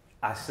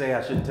 I say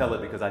I shouldn't tell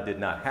it because I did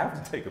not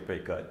have to take a pay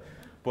cut,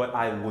 but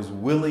I was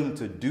willing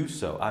to do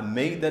so. I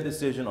made that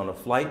decision on a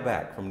flight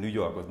back from New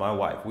York with my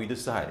wife. We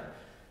decided,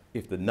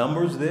 if the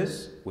number's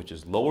this, which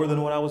is lower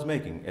than what I was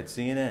making at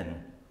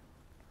CNN,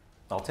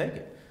 I'll take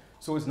it.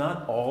 So it's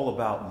not all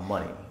about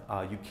money.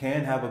 You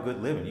can have a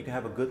good living. You can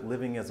have a good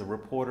living as a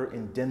reporter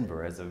in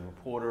Denver, as a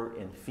reporter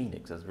in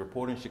Phoenix, as a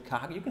reporter in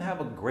Chicago. You can have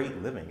a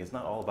great living. It's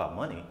not all about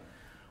money.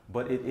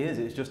 But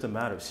it's just a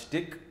matter of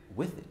stick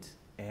with it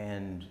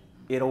and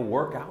it'll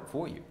work out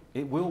for you.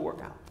 It will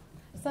work out.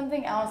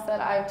 Something else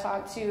that I've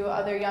talked to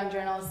other young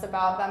journalists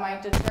about that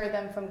might deter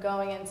them from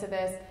going into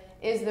this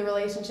is the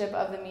relationship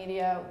of the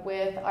media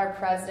with our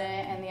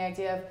president and the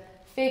idea of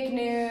fake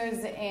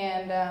news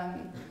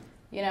and,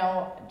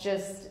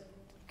 just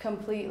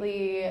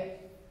completely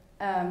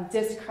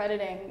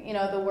discrediting,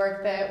 the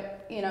work that,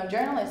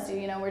 journalists do.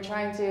 We're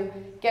trying to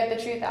get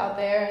the truth out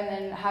there and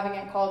then having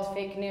it called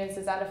fake news.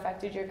 Has that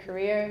affected your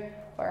career,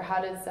 or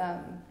how does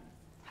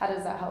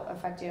that help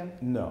affect you?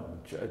 No,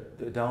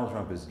 Donald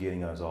Trump is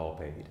getting us all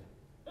paid.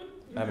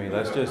 I mean,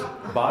 let's just,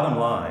 bottom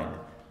line,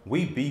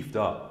 we beefed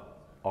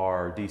up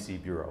our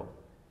DC bureau.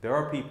 There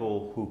are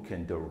people who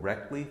can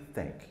directly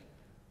thank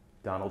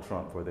Donald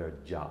Trump for their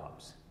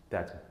jobs.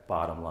 That's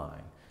bottom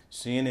line.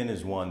 CNN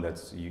is one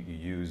that's,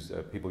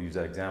 people use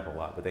that example a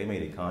lot, but they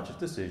made a conscious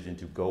decision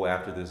to go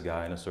after this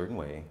guy in a certain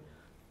way,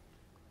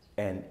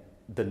 and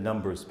the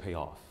numbers pay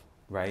off,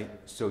 right?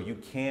 So you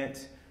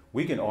can't,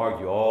 We can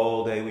argue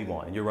all day we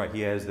want. And you're right,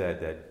 he has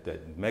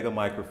that mega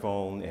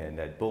microphone and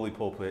that bully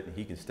pulpit, and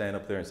he can stand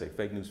up there and say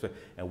fake news.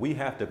 And we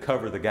have to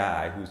cover the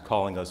guy who's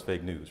calling us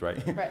fake news,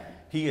 right? Right.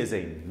 He is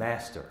a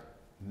master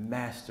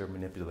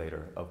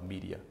manipulator of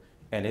media.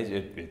 And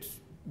it's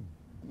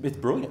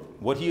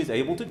brilliant. What he is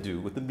able to do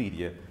with the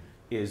media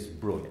is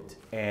brilliant.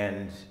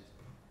 And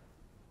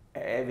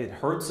if it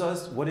hurts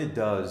us, what it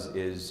does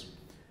is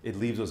it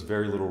leaves us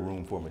very little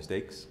room for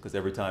mistakes, because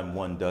every time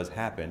one does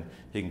happen,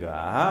 he can go,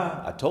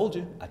 I told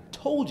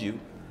you.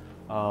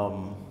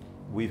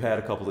 We've had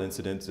a couple of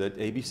incidents at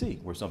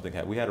ABC where something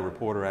happened. We had a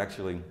reporter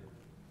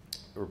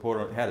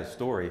had a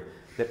story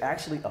that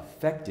actually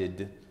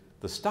affected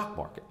the stock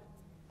market.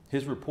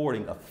 His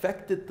reporting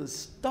affected the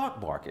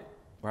stock market,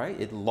 right?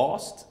 It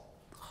lost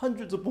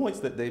hundreds of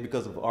points that day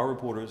because of our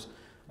reporters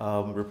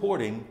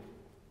reporting,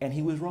 and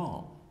he was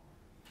wrong.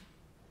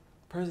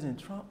 President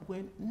Trump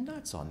went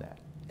nuts on that.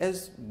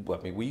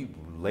 We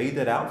laid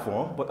that out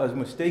for him, but a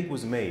mistake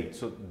was made.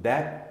 So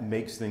that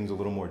makes things a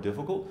little more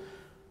difficult.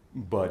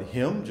 But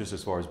him, just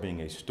as far as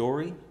being a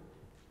story,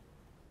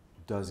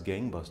 does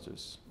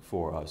gangbusters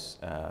for us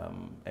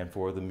and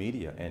for the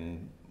media.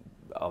 And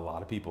a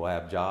lot of people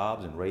have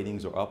jobs and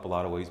ratings are up a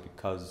lot of ways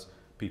because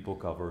people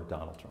cover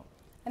Donald Trump.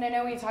 And I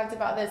know we talked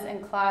about this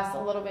in class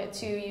a little bit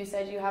too. You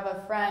said you have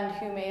a friend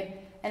who made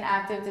an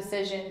active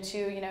decision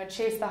to,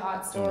 chase the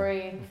hot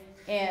story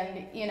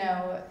and,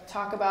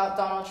 talk about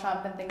Donald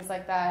Trump and things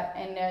like that.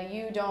 And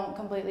you don't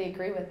completely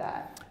agree with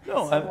that.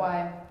 No, so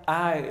why?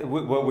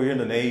 We're in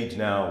an age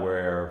now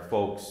where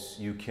folks,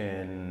 you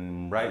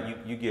can, right,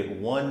 you get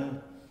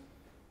one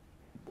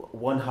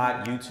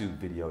hot YouTube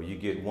video, you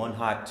get one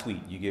hot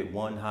tweet, you get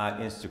one hot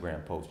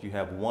Instagram post, you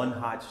have one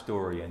hot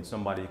story, and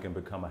somebody can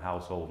become a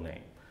household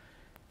name.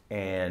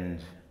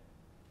 And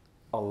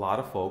a lot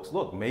of folks,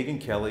 look, Megyn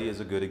Kelly is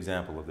a good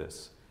example of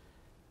this.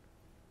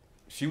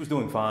 She was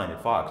doing fine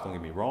at Fox, don't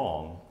get me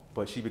wrong,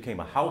 but she became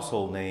a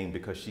household name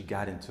because she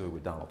got into it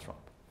with Donald Trump.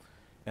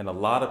 And a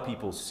lot of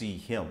people see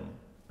him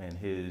and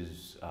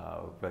his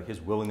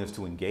willingness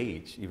to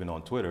engage, even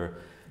on Twitter,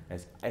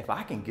 as if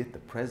I can get the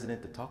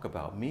president to talk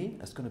about me,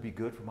 that's going to be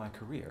good for my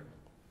career.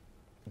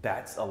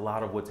 That's a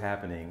lot of what's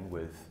happening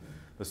with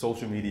the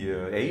social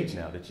media age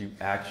now, that you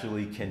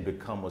actually can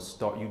become a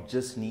star. You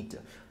just need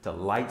to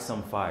light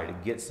some fire to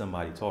get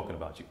somebody talking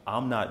about you.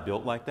 I'm not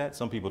built like that.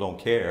 Some people don't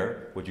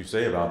care what you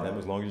say about them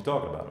as long as you're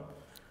talking about them.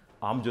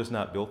 I'm just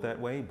not built that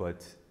way,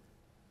 but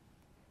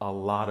a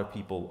lot of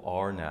people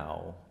are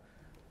now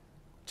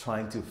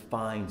trying to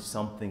find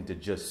something to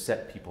just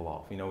set people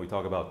off. We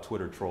talk about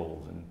Twitter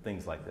trolls and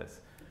things like this.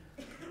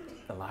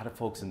 A lot of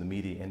folks in the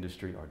media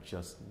industry are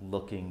just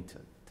looking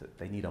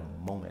they need a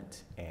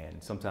moment,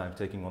 and sometimes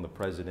taking on the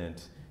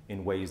president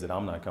in ways that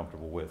I'm not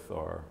comfortable with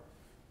are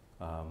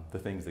the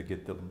things that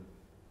get them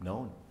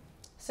known.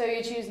 So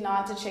you choose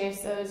not to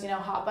chase those,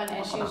 hot button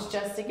issues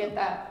just to get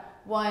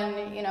that one,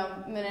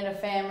 minute of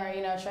fame, or,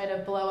 try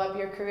to blow up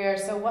your career.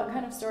 So what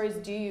kind of stories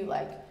do you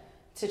like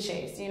to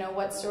chase?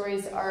 What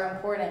stories are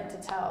important to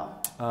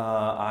tell?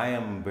 I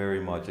am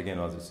very much, again,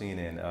 as I've seen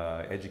in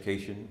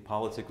education,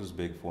 politics was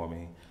big for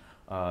me.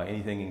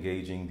 Anything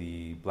engaging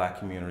the black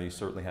community,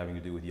 certainly having to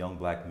do with young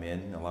black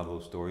men. A lot of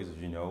those stories, as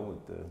you know,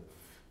 with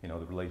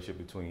the relationship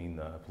between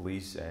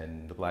police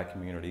and the black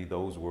community,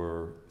 those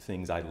were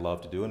things I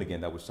loved to do. And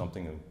again, that was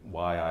something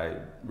why I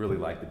really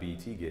liked the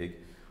BET gig,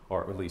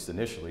 or at least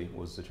initially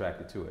was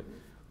attracted to it.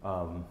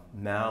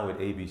 Now at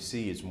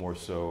ABC, it's more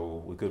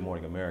so with Good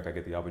Morning America, I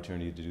get the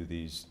opportunity to do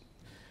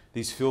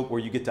these field where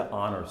you get to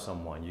honor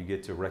someone, you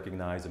get to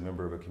recognize a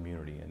member of a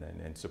community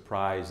and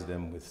surprise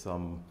them with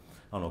some,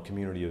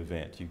 community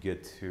event. You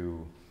get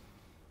to,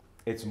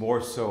 it's more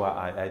so,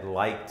 I'd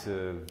like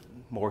to,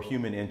 more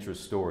human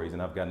interest stories,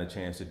 and I've gotten a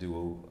chance to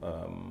do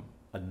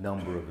a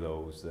number of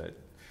those that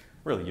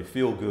really you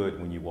feel good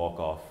when you walk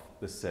off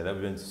the set. There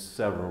have been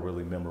several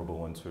really memorable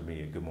ones for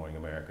me at Good Morning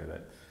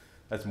America.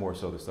 That's more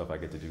so the stuff I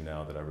get to do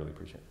now that I really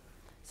appreciate.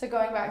 So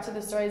going back to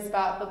the stories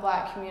about the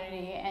black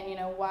community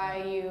and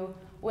why you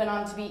went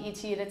on to BET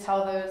to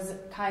tell those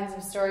kinds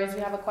of stories, we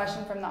have a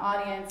question from the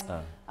audience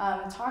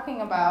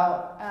talking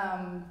about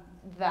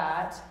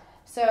that.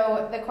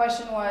 So the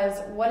question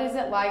was, what is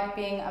it like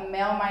being a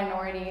male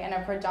minority in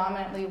a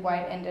predominantly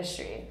white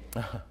industry?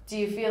 Do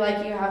you feel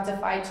like you have to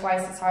fight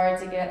twice as hard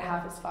to get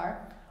half as far?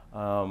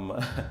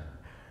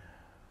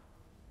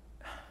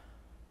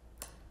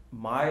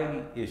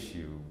 My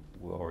issue,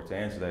 or to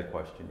answer that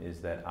question,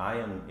 is that I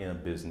am in a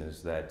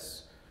business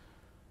that's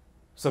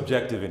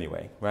subjective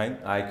anyway,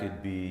 right?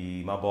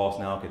 My boss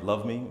now could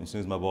love me. As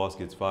soon as my boss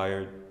gets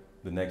fired,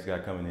 the next guy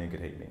coming in could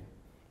hate me.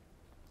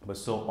 But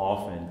so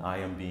often I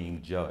am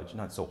being judged,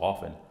 not so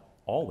often,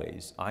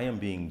 always, I am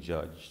being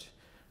judged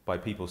by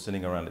people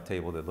sitting around a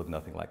table that look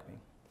nothing like me.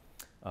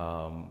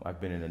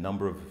 I've been in a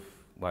number of,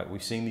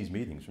 we've seen these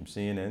meetings from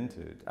CNN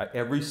to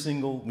every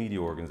single media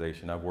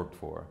organization I've worked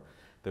for.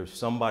 There's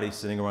somebody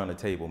sitting around a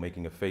table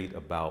making a fate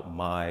about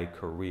my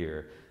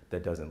career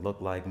that doesn't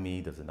look like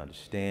me, doesn't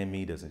understand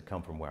me, doesn't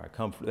come from where I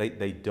come from.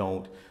 They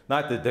don't,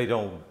 not that they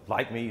don't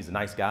like me, he's a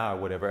nice guy or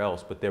whatever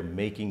else, but they're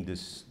making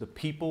this, the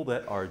people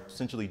that are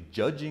essentially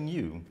judging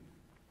you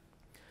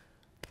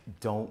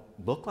don't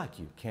look like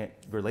you, can't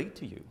relate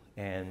to you.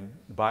 And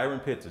Byron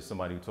Pitts is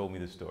somebody who told me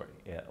this story.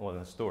 Yeah, well,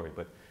 not a story,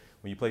 but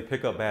when you play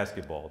pickup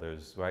basketball,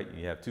 there's, right,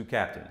 you have two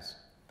captains.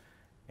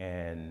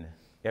 And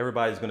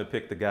everybody's going to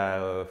pick the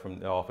guy from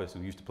the office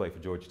who used to play for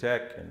Georgia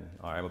Tech. And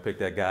all right, I'm going to pick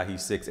that guy,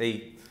 he's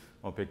 6'8".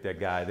 I'm going to pick that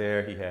guy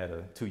there, he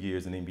had 2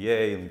 years in the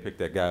NBA. And you pick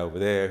that guy over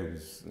there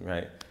who's,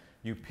 right.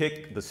 You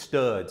pick the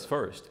studs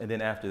first. And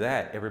then after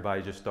that,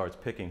 everybody just starts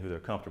picking who they're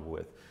comfortable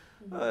with.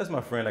 That's my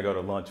friend I go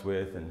to lunch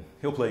with, and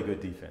he'll play good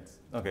defense.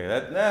 Okay,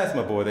 that's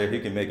my boy there. He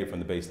can make it from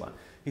the baseline.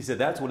 He said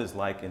that's what it's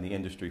like in the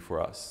industry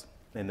for us.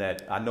 And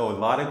that I know a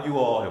lot of you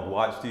all have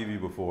watched TV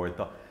before and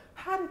thought,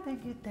 how did they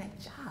get that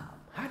job?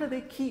 How do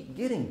they keep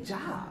getting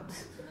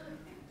jobs?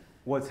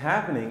 What's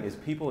happening is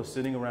people are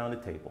sitting around the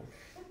table,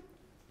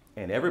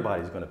 and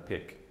everybody's going to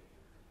pick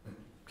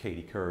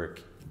Katie Couric.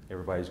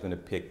 Everybody's going to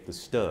pick the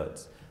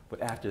studs.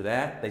 But after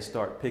that, they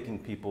start picking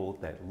people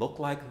that look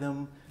like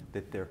them,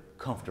 that they're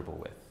comfortable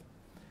with.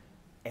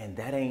 And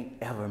that ain't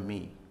ever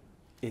me.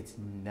 It's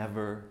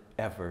never,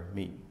 ever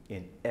me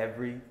in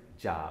every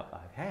job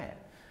I've had.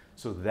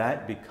 So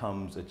that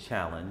becomes a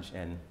challenge,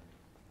 and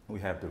we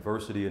have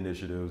diversity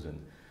initiatives,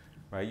 and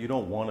right, you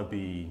don't want to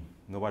be,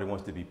 nobody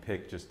wants to be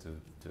picked just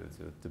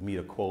to meet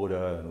a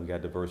quota, and we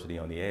got diversity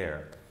on the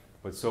air.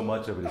 But so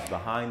much of it is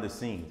behind the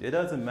scenes. It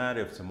doesn't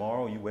matter if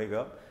tomorrow you wake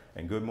up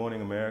and Good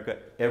Morning America,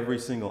 every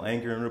single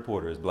anchor and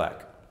reporter is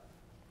black.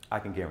 I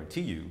can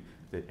guarantee you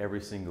that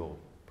every single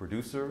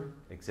producer,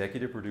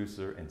 executive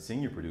producer, and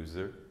senior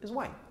producer is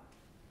white.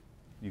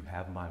 You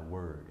have my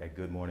word at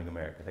Good Morning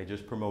America. They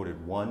just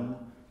promoted one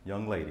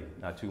young lady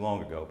not too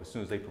long ago, but as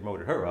soon as they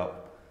promoted her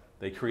up,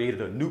 they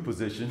created a new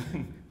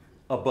position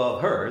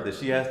above her that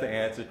she has to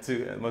answer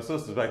to. And my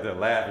sister's back there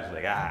laughing. She's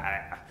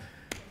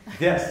like,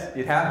 Yes,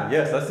 it happened.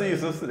 Yes, I see you,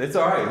 sister. It's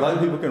all right. A lot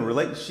of people can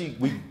relate.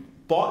 We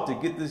fought to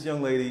get this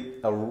young lady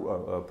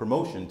a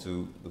promotion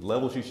to the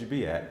level she should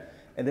be at.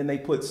 And then they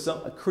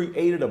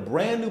created a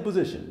brand new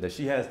position that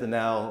she has to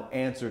now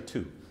answer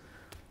to.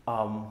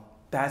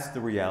 That's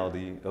the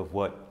reality of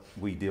what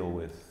we deal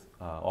with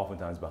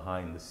oftentimes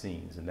behind the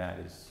scenes, and that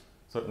is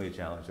certainly a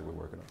challenge that we're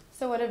working on.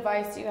 So what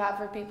advice do you have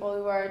for people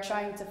who are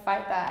trying to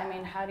fight that? I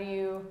mean, how do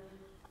you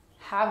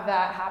have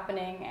that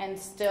happening and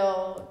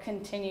still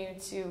continue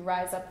to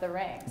rise up the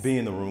ranks? Be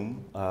in the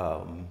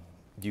room.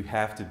 You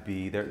have to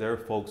be, there are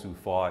folks who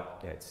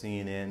fought at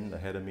CNN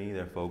ahead of me.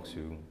 There are folks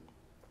who,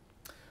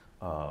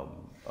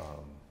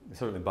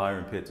 certainly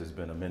Byron Pitts has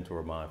been a mentor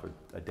of mine for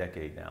a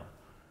decade now.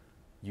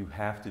 You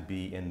have to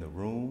be in the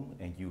room,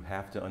 and you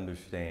have to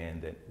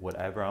understand that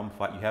whatever I'm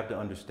fighting, you have to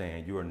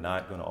understand you are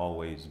not going to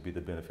always be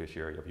the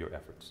beneficiary of your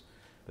efforts.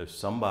 There's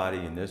somebody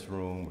in this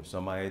room or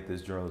somebody at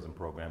this journalism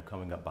program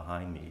coming up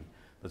behind me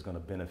that's going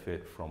to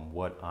benefit from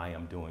what I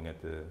am doing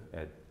at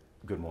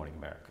Good Morning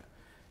America.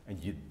 And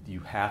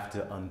you have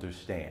to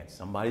understand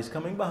somebody's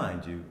coming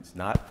behind you.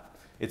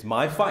 It's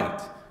my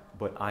fight,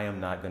 but I am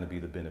not going to be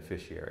the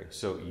beneficiary.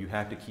 So you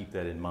have to keep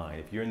that in mind.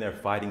 If you're in there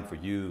fighting for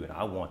you and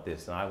I want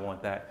this and I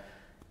want that,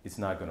 it's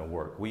not going to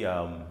work. We,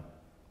 again,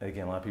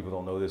 a lot of people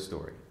don't know this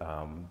story,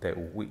 that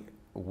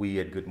we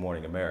at Good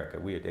Morning America,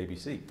 we at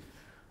ABC,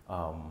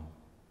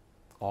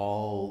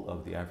 all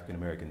of the African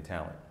American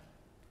talent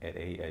at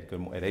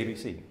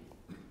ABC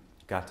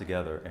got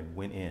together and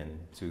went in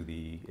to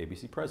the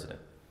ABC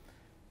president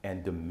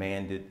and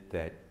demanded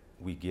that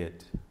we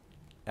get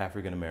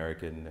African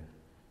American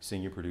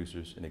senior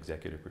producers and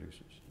executive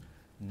producers.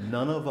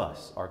 None of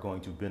us are going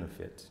to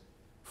benefit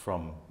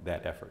from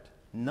that effort.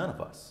 None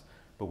of us.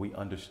 But we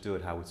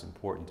understood how it's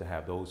important to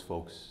have those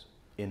folks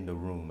in the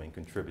room and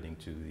contributing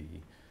to the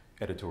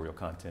editorial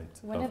content.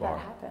 When did that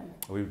happen?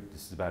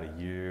 This is about a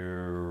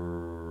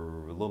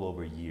little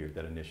over a year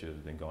that initiative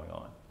has been going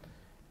on.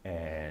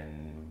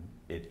 And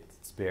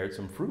it's bared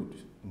some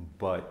fruit,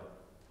 but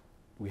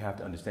we have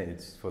to understand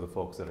it's for the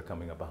folks that are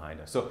coming up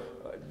behind us. So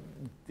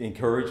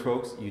encourage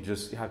folks, you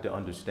just have to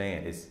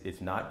understand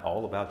it's not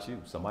all about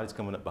you. Somebody's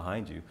coming up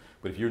behind you,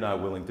 but if you're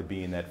not willing to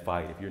be in that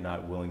fight, if you're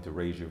not willing to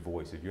raise your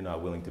voice, if you're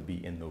not willing to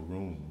be in the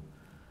room,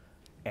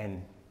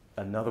 and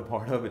another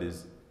part of it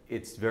is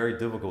it's very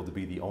difficult to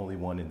be the only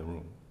one in the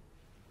room.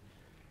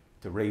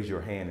 To raise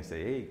your hand and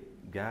say, hey,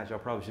 guys, y'all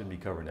probably shouldn't be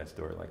covering that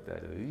story like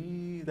that.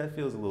 That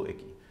feels a little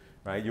icky,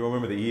 right? You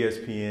remember the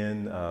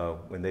ESPN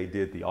when they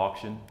did the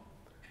auction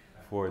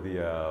for the, you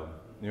know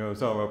what I'm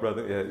talking about,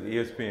 brother?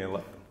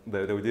 ESPN,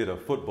 they did a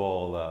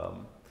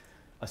football,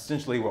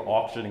 essentially we're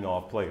auctioning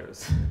off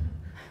players.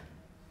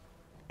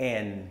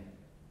 And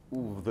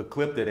the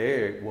clip that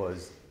aired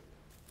was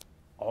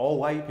all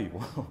white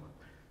people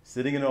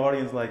sitting in an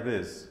audience like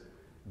this,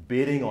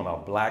 bidding on a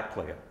black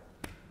player.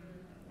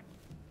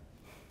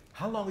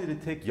 How long did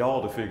it take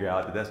y'all to figure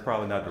out that that's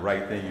probably not the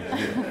right thing you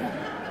should do?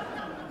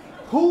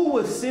 Who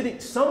was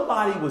sitting,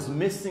 somebody was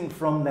missing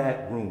from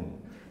that room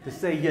to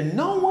say, you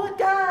know what,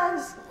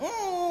 guys?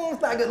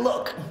 It's not a good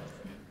look.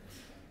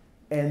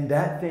 And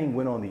that thing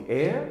went on the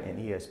air, and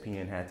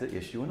ESPN had to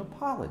issue an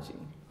apology.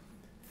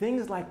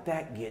 Things like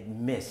that get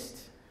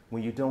missed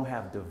when you don't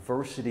have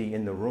diversity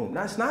in the room.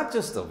 Now, it's not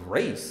just of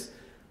race,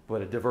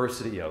 but a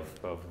diversity of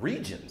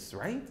regions,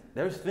 right?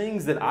 There's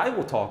things that I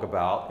will talk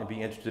about and be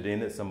interested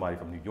in that somebody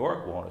from New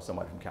York will, or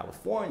somebody from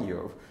California,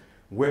 or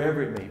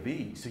wherever it may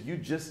be. So you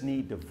just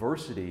need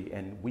diversity,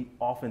 and we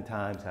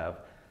oftentimes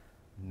have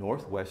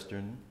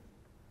Northwestern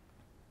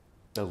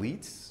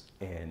elites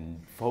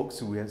and folks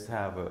who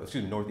have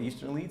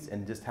Northeastern elites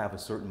and just have a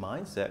certain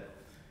mindset,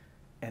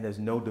 and there's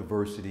no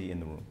diversity in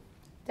the room.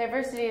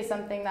 Diversity is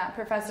something that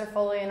Professor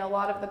Foley and a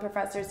lot of the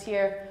professors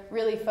here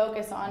really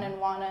focus on and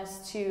want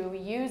us to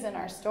use in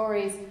our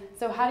stories.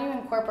 So how do you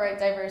incorporate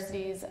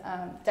diversity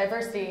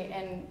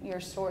in your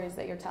stories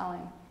that you're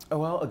telling?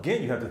 Well,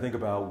 again, you have to think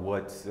about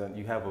what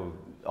you have an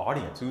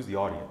audience. Who's the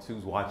audience?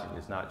 Who's watching?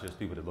 It's not just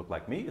people that look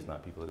like me. It's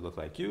not people that look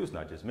like you. It's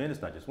not just men.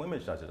 It's not just women.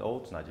 It's not just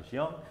old. It's not just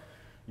young.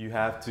 You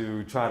have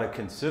to try to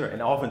consider,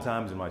 and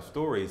oftentimes in my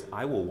stories,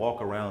 I will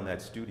walk around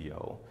that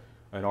studio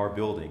in our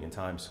building in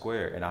Times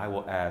Square, and I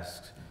will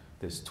ask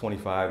this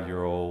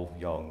 25-year-old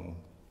young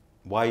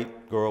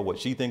white girl what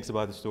she thinks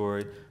about the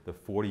story, the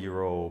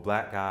 40-year-old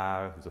black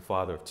guy who's a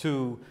father of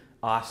two,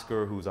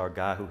 Oscar, who's our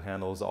guy who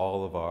handles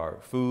all of our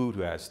food,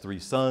 who has 3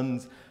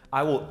 sons.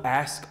 I will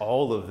ask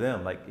all of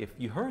them, like, if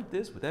you heard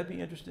this, would that be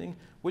interesting?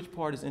 Which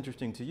part is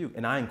interesting to you?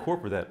 And I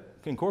incorporate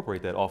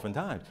that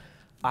oftentimes.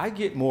 I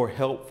get more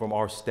help from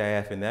our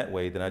staff in that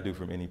way than I do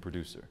from any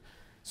producer.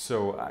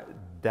 So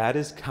that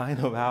is kind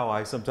of how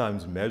I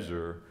sometimes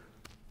measure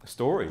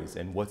stories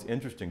and what's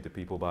interesting to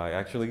people, by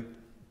actually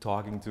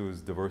talking to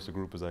as diverse a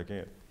group as I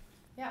can.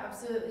 Yeah,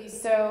 absolutely.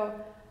 So,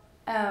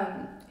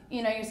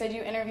 you said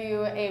you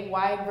interview a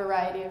wide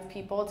variety of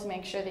people to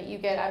make sure that you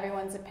get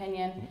everyone's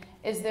opinion.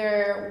 Is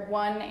there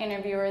one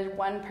interviewer,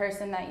 one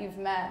person that you've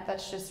met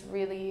that's just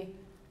really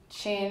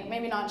changed,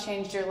 maybe not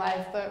changed your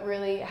life, but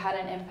really had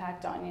an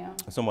impact on you?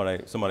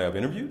 Somebody I've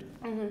interviewed?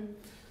 Mm-hmm.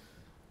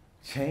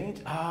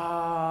 Change?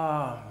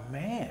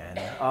 Man.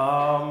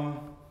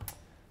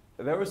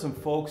 There were some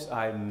folks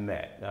I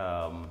met.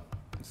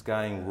 This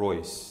guy named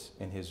Royce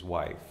and his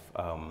wife.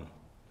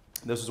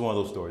 This was one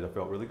of those stories I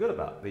felt really good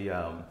about.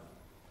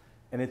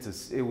 And it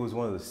was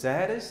one of the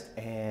saddest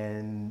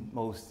and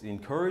most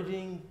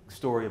encouraging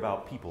story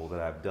about people that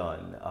I've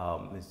done.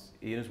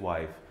 He and his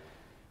wife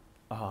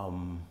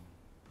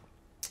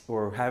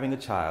were having a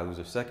child. It was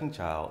their second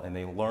child, and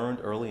they learned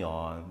early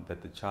on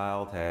that the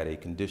child had a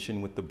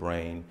condition with the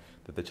brain,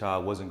 that the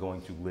child wasn't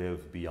going to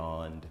live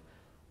beyond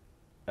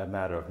a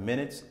matter of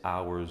minutes,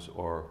 hours,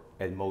 or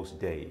at most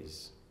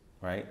days,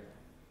 right?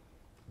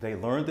 They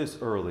learned this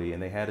early,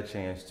 and they had a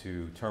chance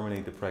to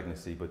terminate the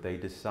pregnancy, but they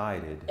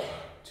decided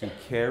to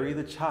carry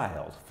the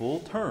child full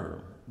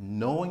term,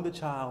 knowing the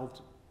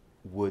child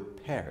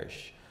would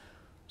perish,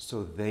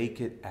 so they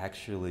could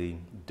actually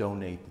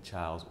donate the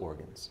child's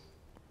organs.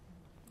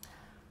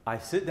 I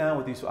sit down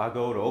with these, I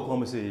go to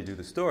Oklahoma City to do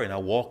the story, and I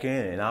walk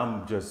in, and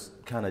I'm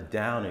just kind of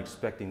down,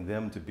 expecting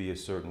them to be a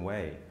certain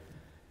way.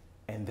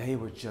 And they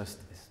were just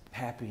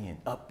happy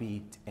and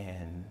upbeat,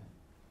 and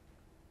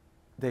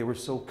they were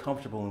so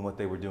comfortable in what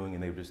they were doing,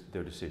 and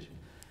their decision.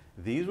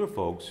 These were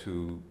folks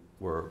who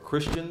were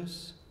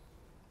Christians,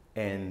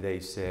 and they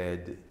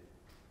said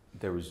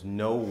there was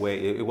no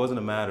way, it wasn't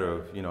a matter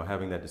of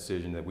having that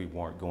decision that we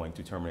weren't going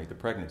to terminate the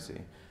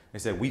pregnancy. They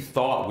said, we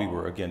thought we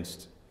were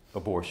against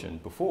abortion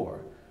before.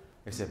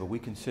 They said, but we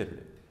considered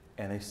it.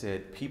 And they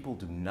said, people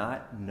do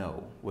not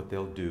know what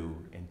they'll do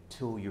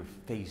until you're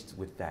faced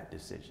with that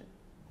decision.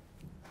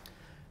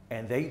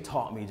 And they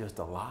taught me just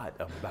a lot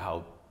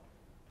about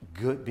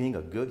being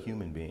a good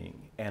human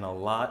being, and a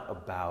lot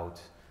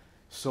about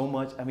so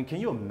much. I mean,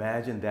 can you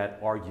imagine that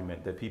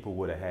argument that people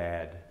would have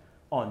had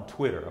on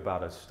Twitter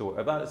about a story,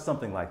 about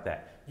something like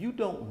that? You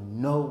don't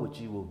know what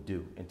you will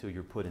do until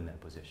you're put in that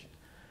position.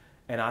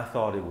 And I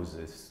thought it was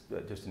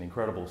just an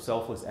incredible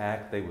selfless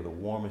act. They were the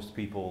warmest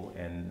people,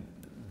 and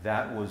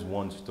that was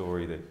one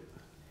story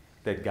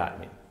that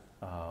got me.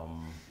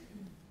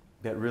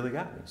 That really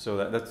got me. So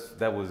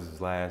that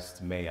was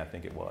last May, I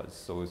think it was.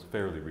 So it was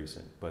fairly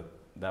recent, but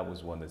that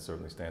was one that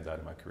certainly stands out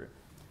in my career.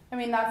 I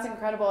mean, that's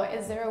incredible.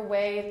 Is there a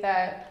way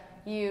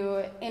that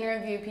you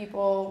interview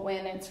people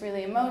when it's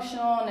really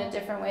emotional, in a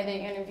different way that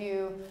you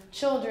interview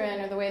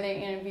children, or the way that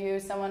you interview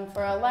someone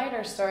for a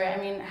lighter story? I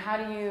mean, how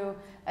do you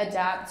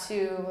adapt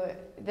to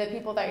the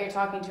people that you're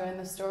talking to and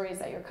the stories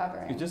that you're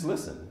covering? You just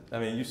listen. I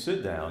mean, you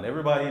sit down.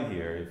 Everybody in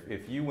here,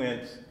 if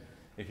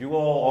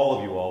all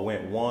of you all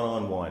went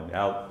one-on-one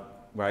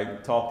out,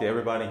 right, talk to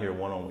everybody here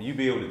one-on-one, you'd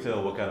be able to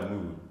tell what kind of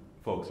mood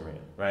folks are in,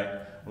 right?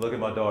 Look at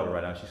my daughter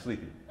right now, she's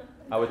sleepy.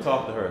 I would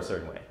talk to her a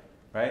certain way,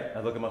 right? I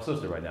look at my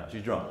sister right now,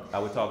 she's drunk. I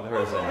would talk to her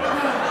a certain way.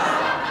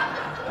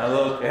 I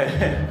look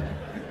at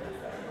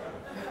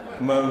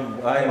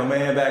my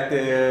man back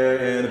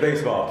there in the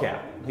baseball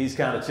cap. He's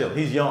kind of chill.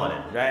 He's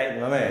yawning, right?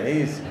 My man,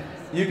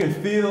 you can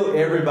feel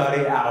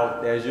everybody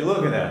out as you're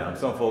looking at him.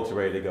 Some folks are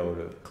ready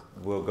to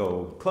will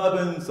go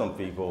clubbing. Some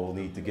people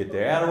need to get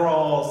their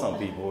Adderall. Some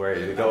people are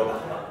ready to go.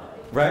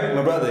 right?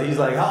 My brother, he's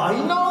like, oh,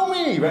 he know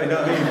me, right?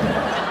 No, I mean,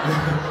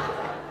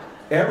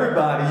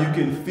 everybody, you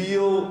can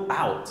feel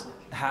out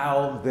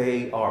how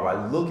they are by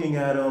looking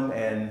at them,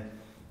 and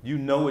you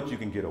know what you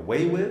can get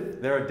away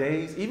with. There are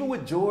days, even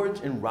with George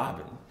and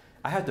Robin,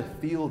 I had to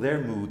feel their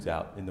moods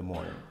out in the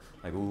morning.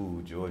 Like,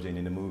 ooh, George ain't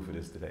in the mood for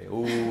this today.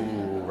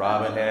 Ooh,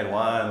 Robin had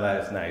wine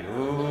last night.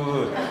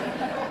 Ooh.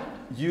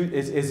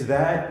 It's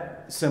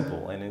that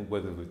simple. And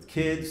whether with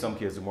kids, some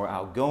kids are more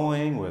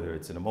outgoing, whether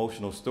it's an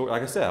emotional story.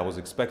 Like I said, I was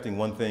expecting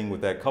one thing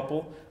with that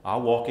couple. I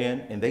walk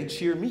in and they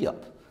cheer me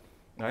up.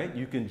 Right?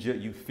 You can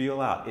you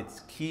feel out.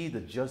 It's key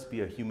to just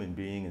be a human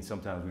being, and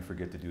sometimes we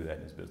forget to do that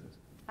in this business.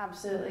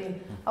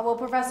 Absolutely. Well,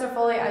 Professor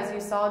Foley, as you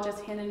saw,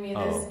 just handed me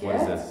this gift. What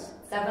is this?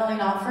 It's definitely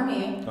not for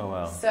me. Oh,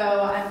 wow. So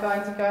I'm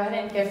going to go ahead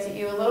and gift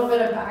you a little bit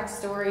of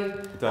backstory.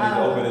 Do I need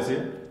to open this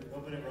here?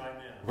 Open it right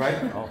now. Right?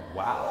 Oh,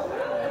 wow.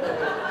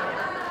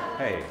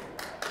 Hey,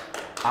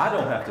 I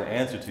don't have to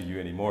answer to you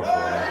anymore, Foley.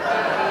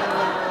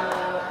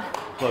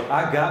 Look,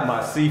 I got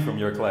my C from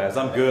your class.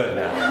 I'm good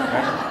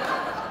now.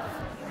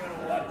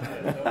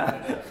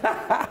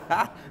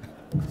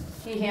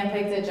 He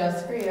handpicked it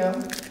just for you.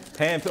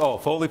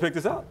 Foley picked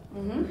this out?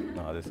 Mm-hmm.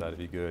 No, this ought to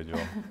be good, y'all.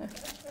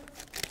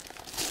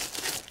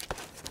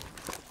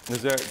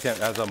 Is there,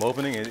 as I'm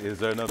opening, is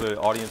there another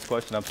audience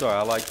question? I'm sorry,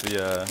 I like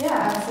the...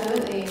 Yeah,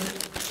 absolutely.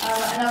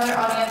 Another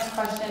audience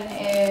question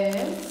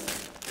is,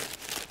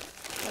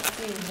 let's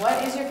see,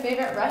 what is your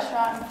favorite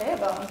restaurant in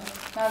Fayetteville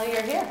now that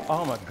you're here?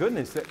 Oh my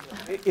goodness.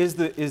 Is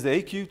the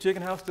AQ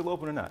Chicken House still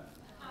open or not?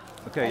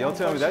 Okay, y'all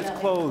tell me that's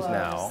closed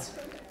now.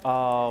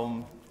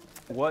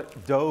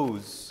 What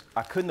Doe's?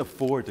 I couldn't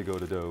afford to go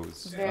to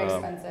Doe's. It's very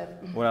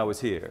expensive. When I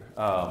was here.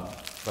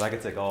 But I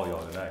could take all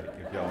y'all tonight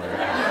if y'all want.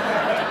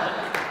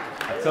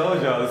 I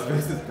told y'all this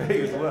business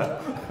pays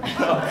well.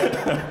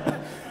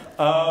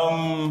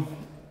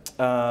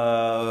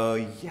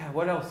 Yeah,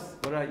 what else?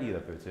 What did I eat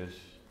up there, Tish?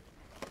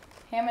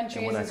 Ham and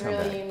Trees is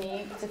really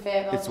unique to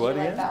Fayetteville. It's what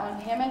again? That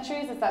one. Ham and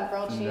Trees is that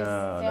grilled cheese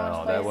sandwich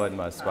No, place. that wasn't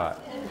my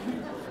spot.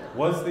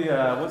 What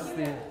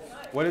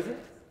is it?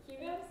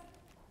 Hugo's?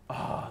 Oh,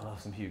 I love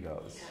some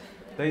Hugo's.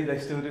 They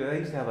still do. They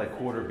used to have like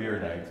quarter beer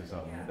nights or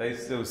something. They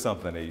still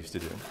something they used to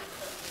do.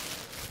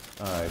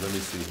 All right, let me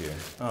see here.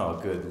 Oh,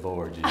 good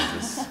Lord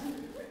Jesus.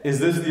 Is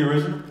this the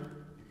original?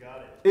 You got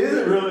it. Is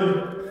it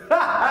really?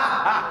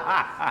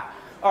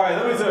 All right,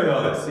 let me tell you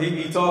all this.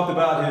 He talked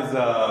about his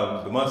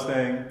the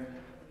Mustang.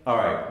 All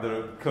right,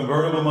 the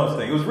convertible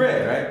Mustang. It was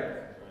red,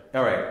 right?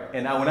 All right.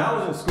 And when I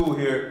was in school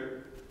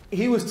here,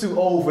 he was too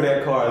old for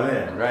that car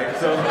then, right?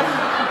 So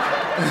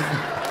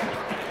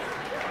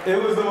it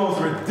was the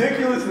most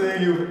ridiculous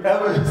thing you've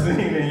ever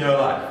seen in your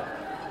life.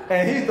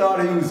 And he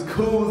thought he was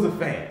cool as a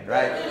fan,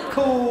 right?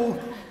 Cool,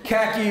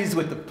 khakis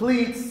with the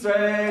pleats, right?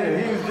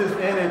 And he was just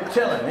in it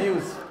chilling. He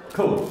was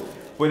cool.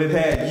 But it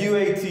had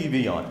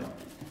UATV on it.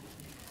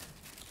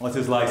 What's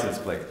his license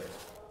plate?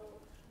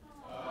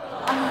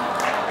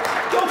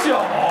 Don't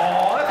y'all?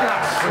 Oh, that's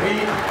not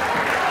sweet.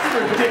 It's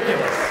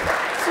ridiculous.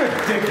 It's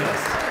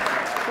ridiculous.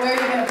 Where are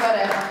you going to put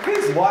it?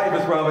 His wife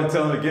is probably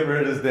telling him to get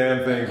rid of this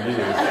damn thing for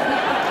years.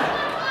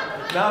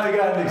 Now he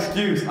got an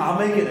excuse. I'll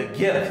make it a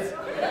gift.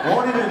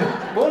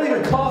 Won't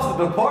even cost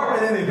the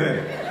department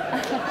anything.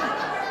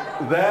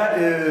 That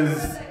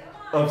is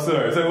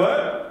absurd. Say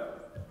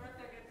what?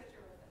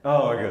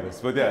 Oh my goodness.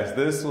 But yes,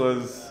 this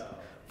was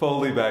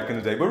Foley back in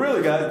the day. But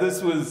really, guys,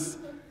 this was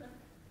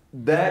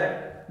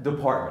that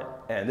department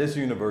and this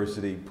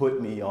university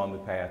put me on the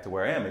path to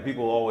where I am. And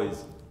people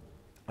always,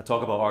 I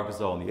talk about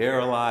Arkansas in the air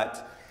a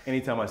lot.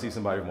 Anytime I see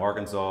somebody from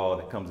Arkansas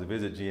that comes to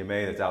visit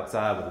GMA that's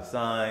outside with a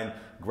sign,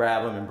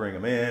 grab them and bring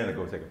them in, or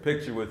go take a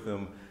picture with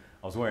them.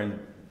 I was wearing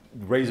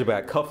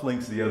Razorback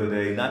cufflinks the other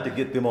day, not to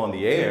get them on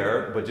the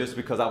air, but just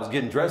because I was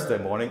getting dressed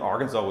that morning,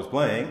 Arkansas was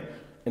playing,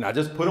 and I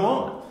just put them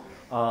on.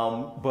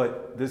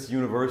 But this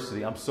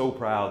university, I'm so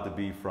proud to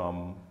be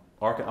from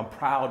Arkansas. I'm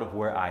proud of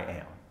where I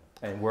am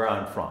and where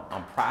I'm from.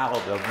 I'm proud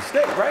of the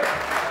state, right?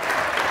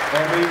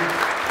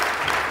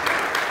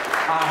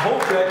 I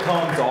hope that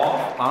comes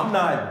off. I'm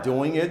not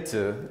doing it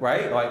to,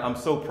 right? Like, I'm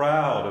so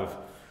proud of,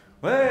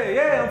 hey,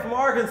 yeah, I'm from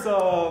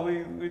Arkansas.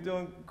 We're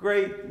doing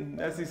great in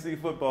SEC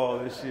football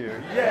this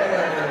year.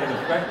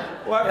 Yeah,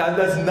 right? Well,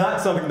 that's not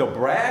something to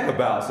brag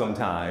about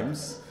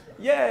sometimes.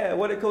 Yeah,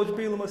 what did Coach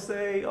Bielema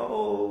say?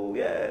 Oh,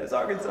 yeah, it's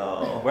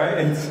Arkansas, right?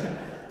 And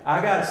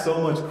I got so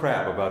much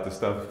crap about the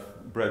stuff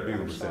Brett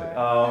Bielema said.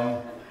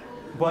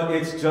 But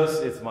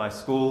it's my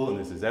school, and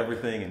this is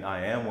everything, and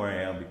I am where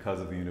I am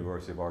because of the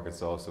University of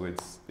Arkansas, so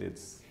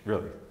it's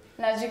really.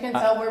 And as you can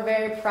tell, we're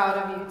very proud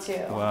of you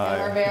too. Wow.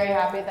 And we're very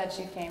happy that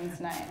you came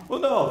tonight. Well,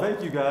 no,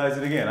 thank you guys.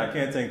 And again, I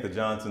can't thank the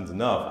Johnsons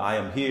enough. I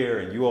am here,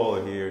 and you all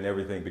are here, and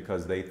everything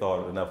because they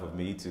thought enough of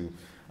me to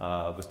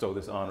bestow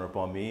this honor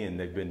upon me, and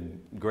they've been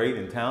great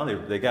in town.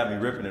 They got me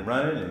ripping and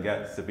running, and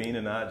got Sabine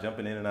and I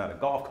jumping in and out of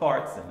golf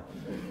carts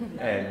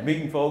and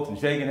meeting folks and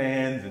shaking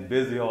hands and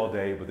busy all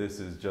day. But this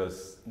is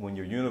just when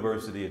your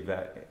university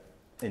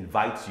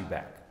invites you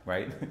back,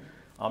 right?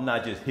 I'm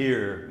not just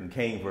here and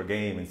came for a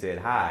game and said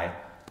hi.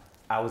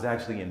 I was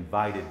actually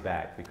invited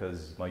back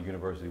because my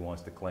university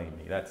wants to claim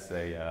me. That's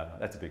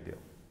a big deal.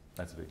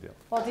 That's a big deal.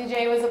 Well,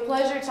 DJ, it was a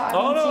pleasure talking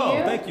Oh, no, to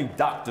you. thank you,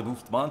 Dr.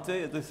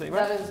 Bustamante, as they say,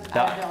 right? That is,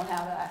 I don't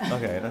have that.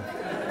 Okay.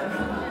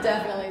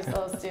 Definitely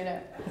still a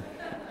student.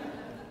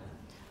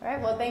 All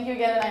right, well, thank you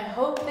again, and I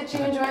hope that you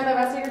enjoy the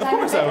rest of your time. Of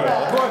course I will.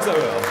 Of course I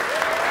will.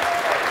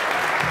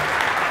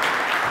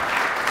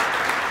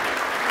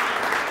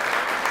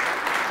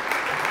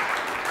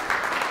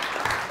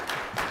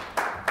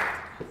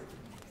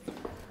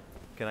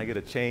 Can I get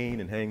a chain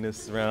and hang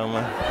this around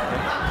my...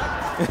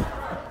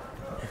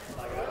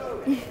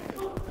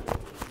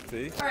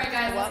 See? All right,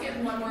 guys, let's give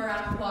one more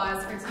round of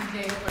applause for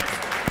TJ.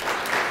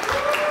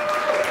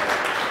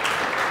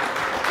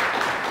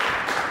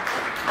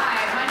 Hi,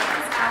 my name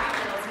is Abby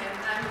Middleton,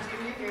 and I'm a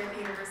junior here at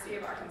the University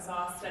of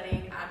Arkansas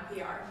studying ad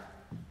PR.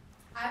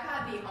 I've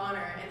had the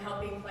honor in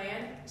helping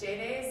plan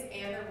J-Days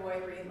and the Roy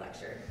Reed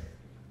Lecture.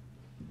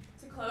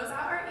 To close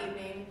out our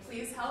evening,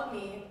 please help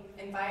me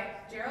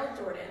invite Gerald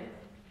Jordan,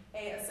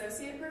 an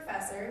associate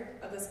professor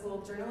of the School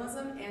of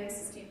Journalism and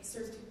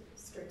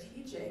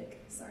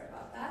Strategic, sorry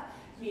about that,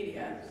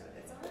 media.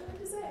 It's hard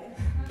to say.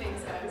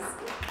 Thanks, guys.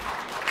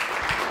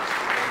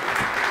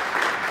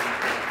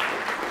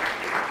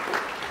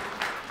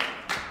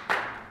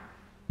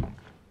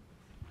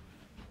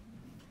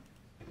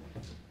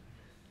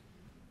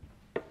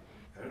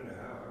 I don't know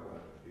how I wound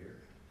up here.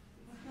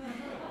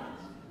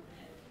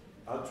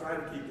 I'll try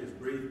to keep this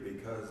brief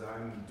because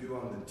I'm due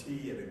on the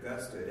T at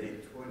Augusta at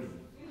 8:20.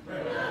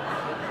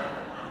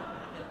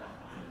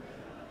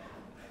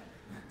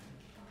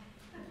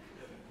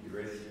 You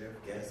ready, Jeff?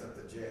 Gas up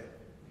the jet.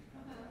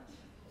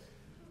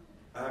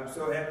 I'm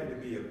so happy to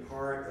be a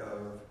part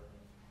of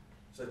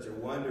such a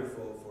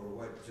wonderful, for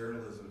what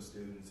journalism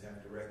students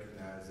have to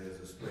recognize as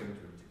a spring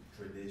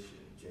tradition,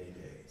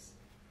 J-Days.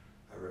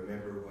 I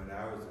remember when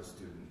I was a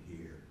student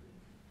here,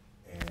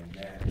 and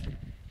that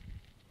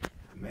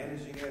the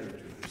managing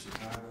editor of the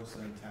Chicago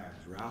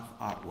Sun-Times, Ralph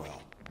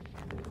Otwell,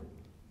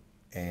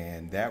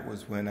 and that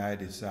was when I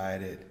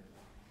decided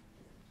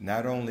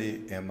not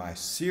only am I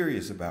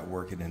serious about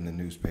working in the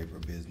newspaper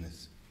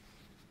business,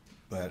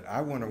 but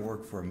I want to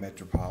work for a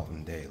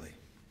Metropolitan Daily.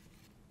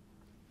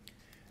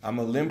 I'm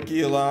a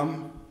Lemke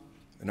alum,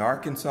 an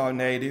Arkansas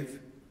native,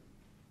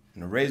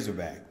 and a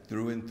Razorback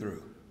through and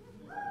through.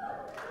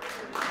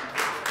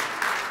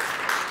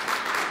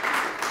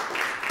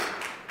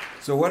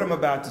 So what I'm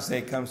about to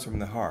say comes from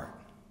the heart.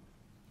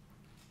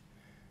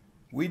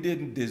 We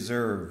didn't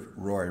deserve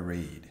Roy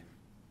Reed.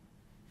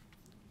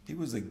 He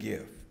was a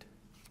gift.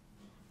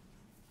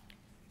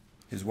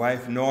 His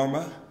wife,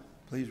 Norma,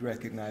 please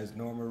recognize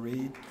Norma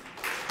Reed.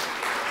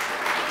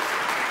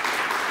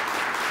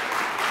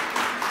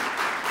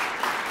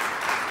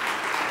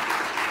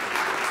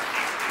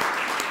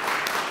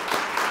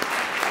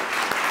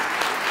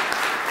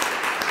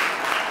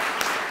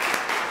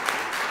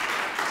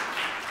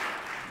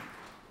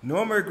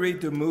 Norma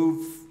agreed to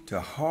move to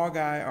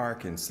Hog-Eye,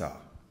 Arkansas.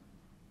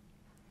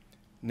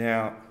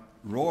 Now,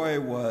 Roy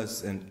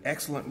was an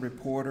excellent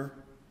reporter,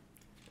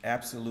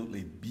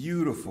 absolutely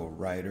beautiful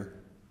writer.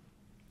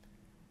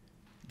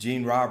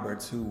 Gene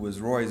Roberts, who was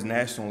Roy's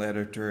national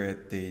editor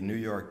at the New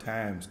York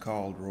Times,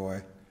 called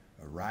Roy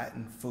a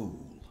writing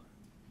fool.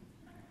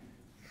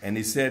 And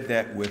he said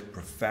that with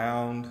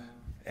profound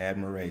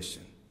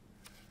admiration.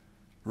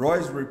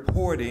 Roy's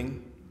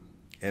reporting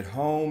at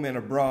home and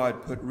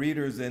abroad put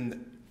readers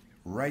in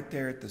right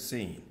there at the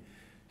scene.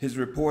 His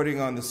reporting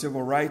on the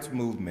civil rights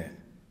movement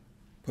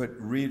put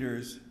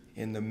readers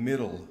in the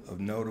middle of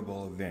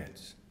notable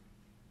events.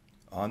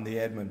 On the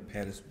Edmund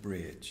Pettus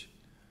Bridge,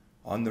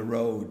 on the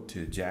road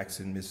to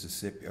Jackson,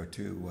 Mississippi, or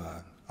to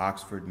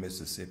Oxford,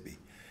 Mississippi.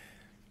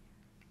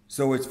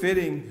 So it's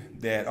fitting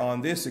that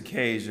on this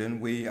occasion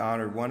we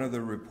honor one of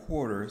the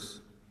reporters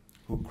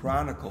who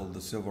chronicled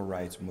the civil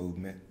rights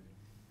movement,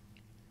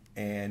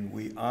 and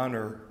we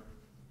honor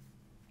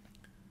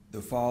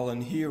the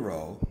fallen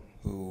hero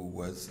who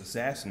was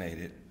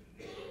assassinated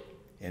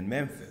in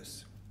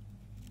Memphis.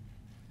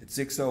 At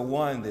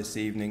 6:01 this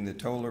evening, the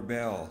Toller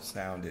bell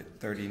sounded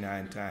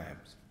 39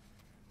 times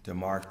to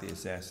mark the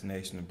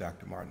assassination of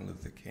Dr. Martin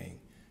Luther King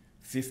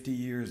 50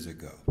 years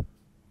ago.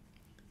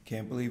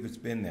 Can't believe it's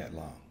been that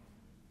long.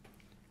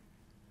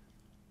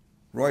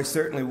 Roy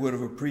certainly would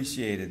have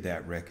appreciated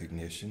that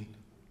recognition.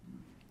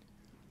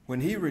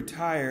 When he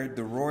retired,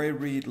 the Roy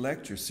Reed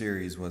Lecture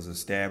Series was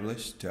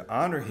established to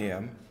honor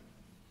him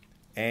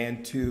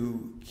and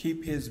to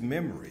keep his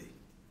memory.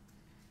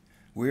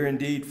 We're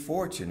indeed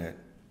fortunate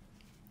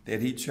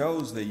that he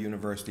chose the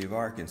University of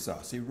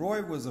Arkansas. See,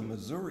 Roy was a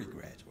Missouri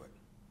graduate.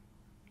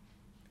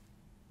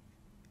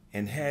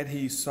 And had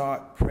he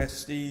sought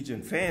prestige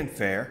and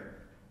fanfare,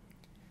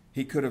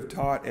 he could have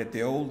taught at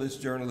the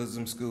oldest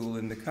journalism school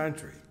in the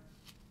country.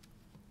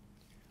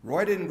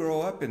 Roy didn't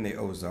grow up in the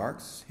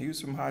Ozarks. He was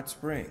from Hot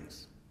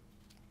Springs.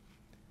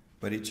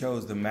 But he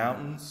chose the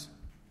mountains,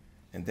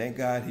 and thank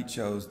God he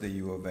chose the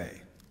U of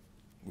A.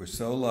 We're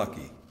so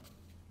lucky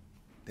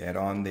that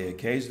on the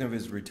occasion of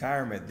his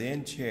retirement,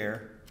 then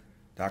chair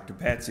Dr.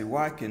 Patsy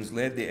Watkins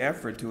led the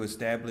effort to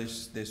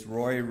establish this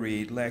Roy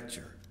Reed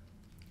Lecture.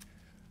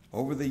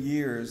 Over the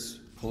years,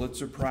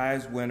 Pulitzer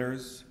Prize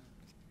winners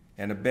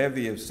and a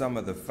bevy of some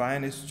of the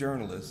finest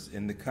journalists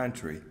in the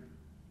country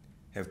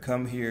have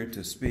come here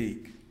to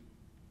speak,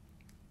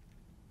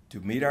 to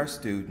meet our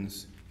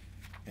students,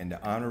 and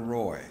to honor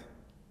Roy,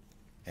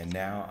 and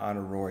now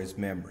honor Roy's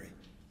memory.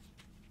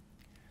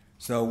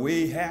 So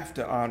we have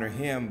to honor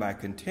him by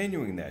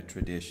continuing that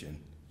tradition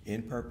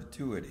in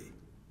perpetuity.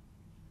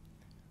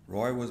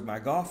 Roy was my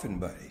golfing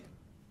buddy,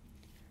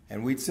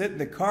 and we'd sit in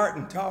the cart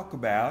and talk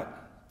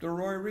about the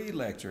Roy Reed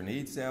Lecture, and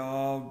he'd say,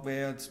 oh,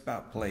 well, it's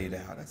about played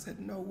out. I said,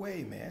 no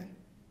way, man.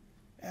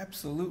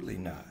 Absolutely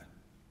not.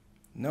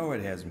 No,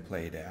 it hasn't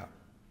played out.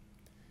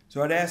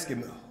 So I'd ask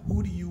him,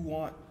 who do you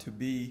want to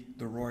be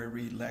the Roy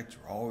Reed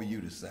Lecturer? Oh, you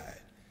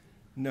decide.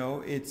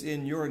 No, it's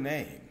in your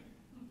name.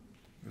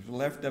 If it was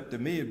left up to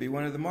me, it'd be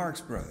one of the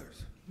Marx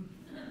Brothers.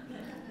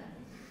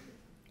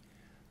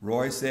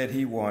 Roy said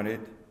he wanted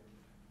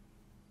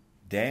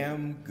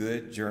damn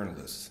good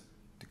journalists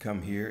to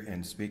come here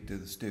and speak to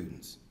the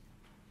students.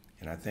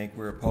 And I think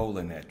we're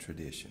upholding that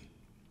tradition.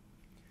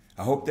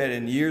 I hope that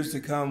in years to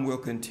come, we'll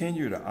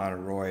continue to honor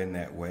Roy in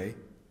that way.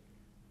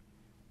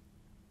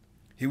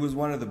 He was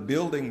one of the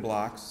building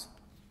blocks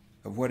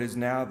of what is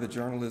now the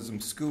journalism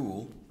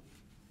school.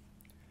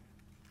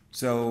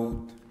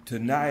 So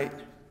tonight,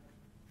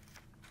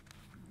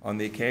 on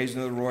the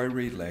occasion of the Roy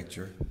Reed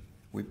Lecture,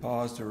 we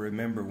pause to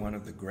remember one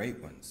of the great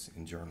ones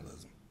in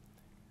journalism.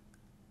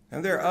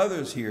 And there are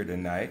others here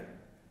tonight.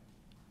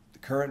 The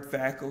current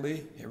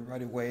faculty,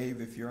 everybody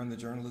wave if you're on the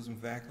journalism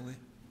faculty.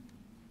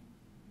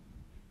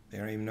 They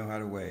don't even know how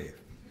to wave.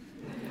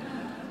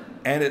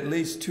 And at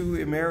least 2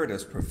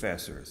 emeritus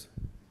professors.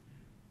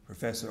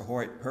 Professor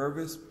Hoyt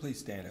Purvis, please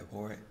stand up,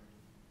 Hoyt,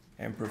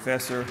 and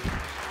Professor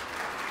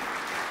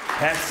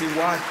Patsy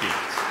Watkins.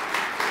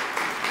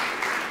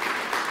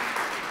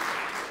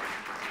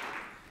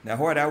 Now,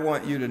 Hoyt, I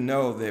want you to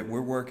know that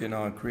we're working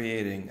on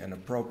creating an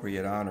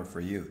appropriate honor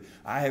for you.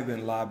 I have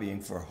been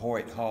lobbying for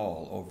Hoyt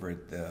Hall over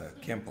at the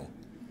Kemple,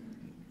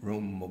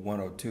 room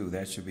 102.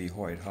 That should be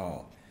Hoyt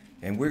Hall.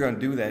 And we're going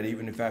to do that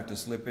even if I have to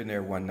slip in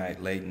there one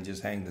night late and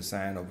just hang the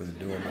sign over the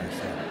door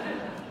myself.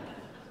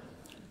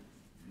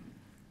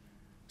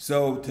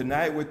 So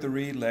tonight with the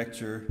Reed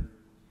Lecture,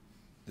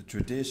 the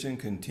tradition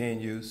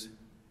continues,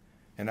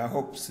 and I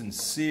hope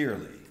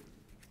sincerely,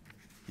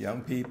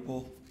 young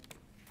people,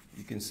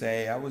 you can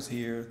say, I was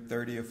here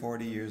 30 or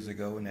 40 years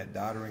ago and that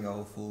doddering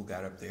old fool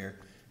got up there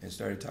and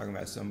started talking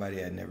about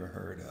somebody I'd never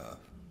heard of.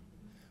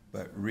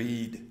 But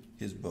read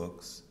his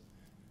books,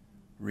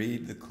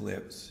 read the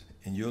clips,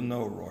 and you'll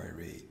know Roy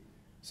Reed.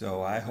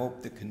 So I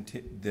hope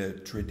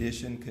the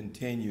tradition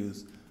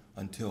continues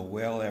until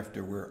well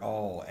after we're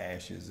all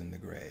ashes in the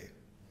grave.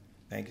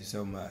 Thank you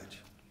so much.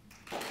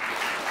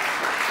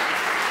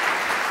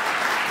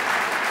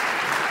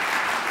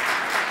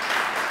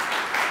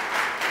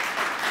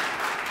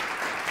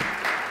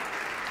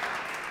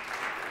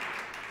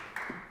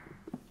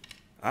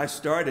 I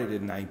started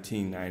in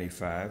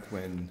 1995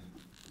 when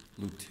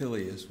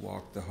Lutilius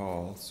walked the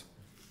halls.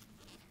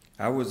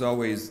 I was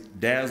always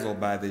dazzled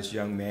by this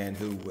young man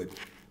who would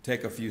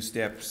take a few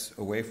steps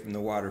away from the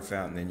water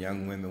fountain and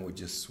young women would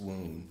just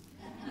swoon.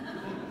 Hi,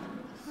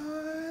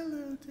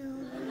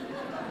 Lutilius.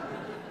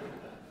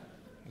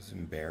 It was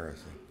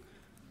embarrassing.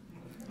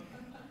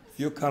 If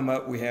you'll come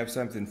up, we have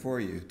something for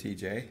you,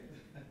 TJ.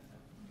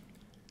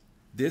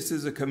 This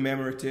is a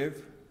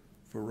commemorative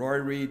for Roy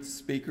Reed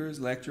speakers,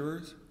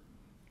 lecturers.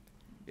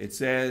 It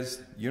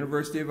says,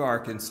 University of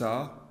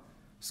Arkansas,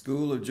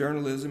 School of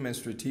Journalism and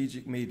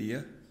Strategic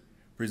Media,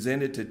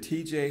 presented to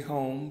T.J.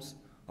 Holmes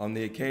on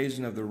the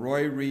occasion of the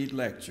Roy Reed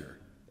Lecture,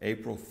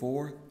 April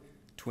 4th,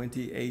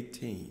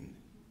 2018.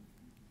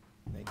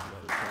 Thank you.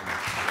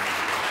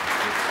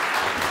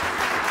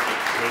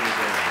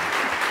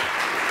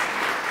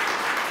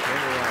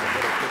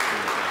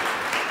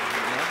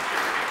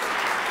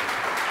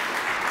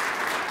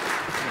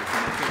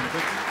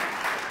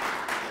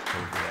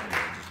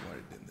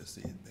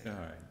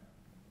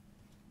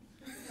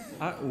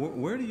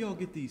 Where do y'all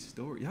get these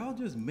stories? Y'all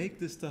just make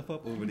this stuff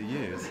up over the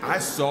years. I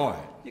saw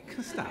it. You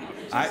can stop.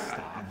 I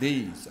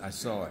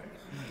saw it.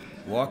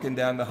 Walking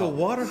down the hall. The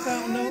water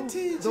fountain, though?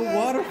 The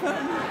water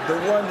fountain?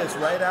 The one that's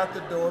right out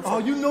the door. Oh,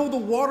 you know the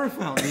water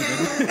fountain.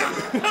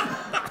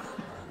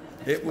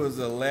 It was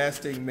a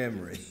lasting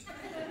memory.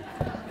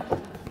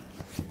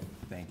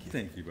 Thank you.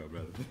 Thank you, my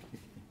brother.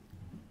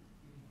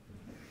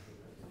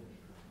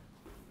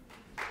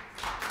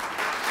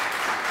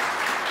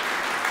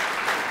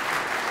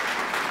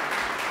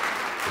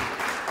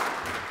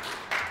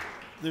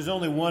 There's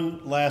only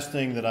one last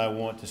thing that I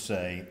want to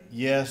say.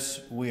 Yes,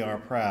 we are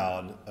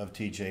proud of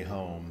T.J.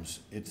 Holmes.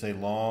 It's a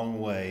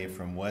long way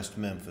from West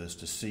Memphis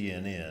to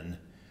CNN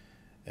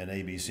and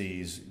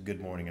ABC's Good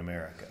Morning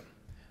America.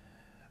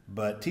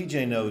 But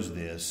T.J. knows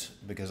this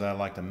because I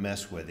like to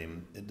mess with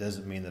him. It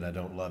doesn't mean that I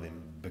don't love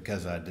him,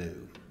 because I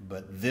do.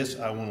 But this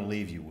I want to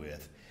leave you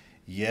with.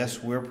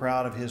 Yes, we're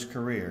proud of his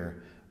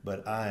career,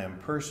 but I am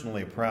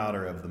personally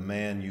prouder of the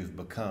man you've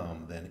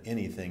become than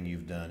anything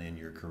you've done in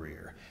your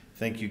career.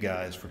 Thank you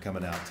guys for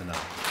coming out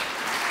tonight.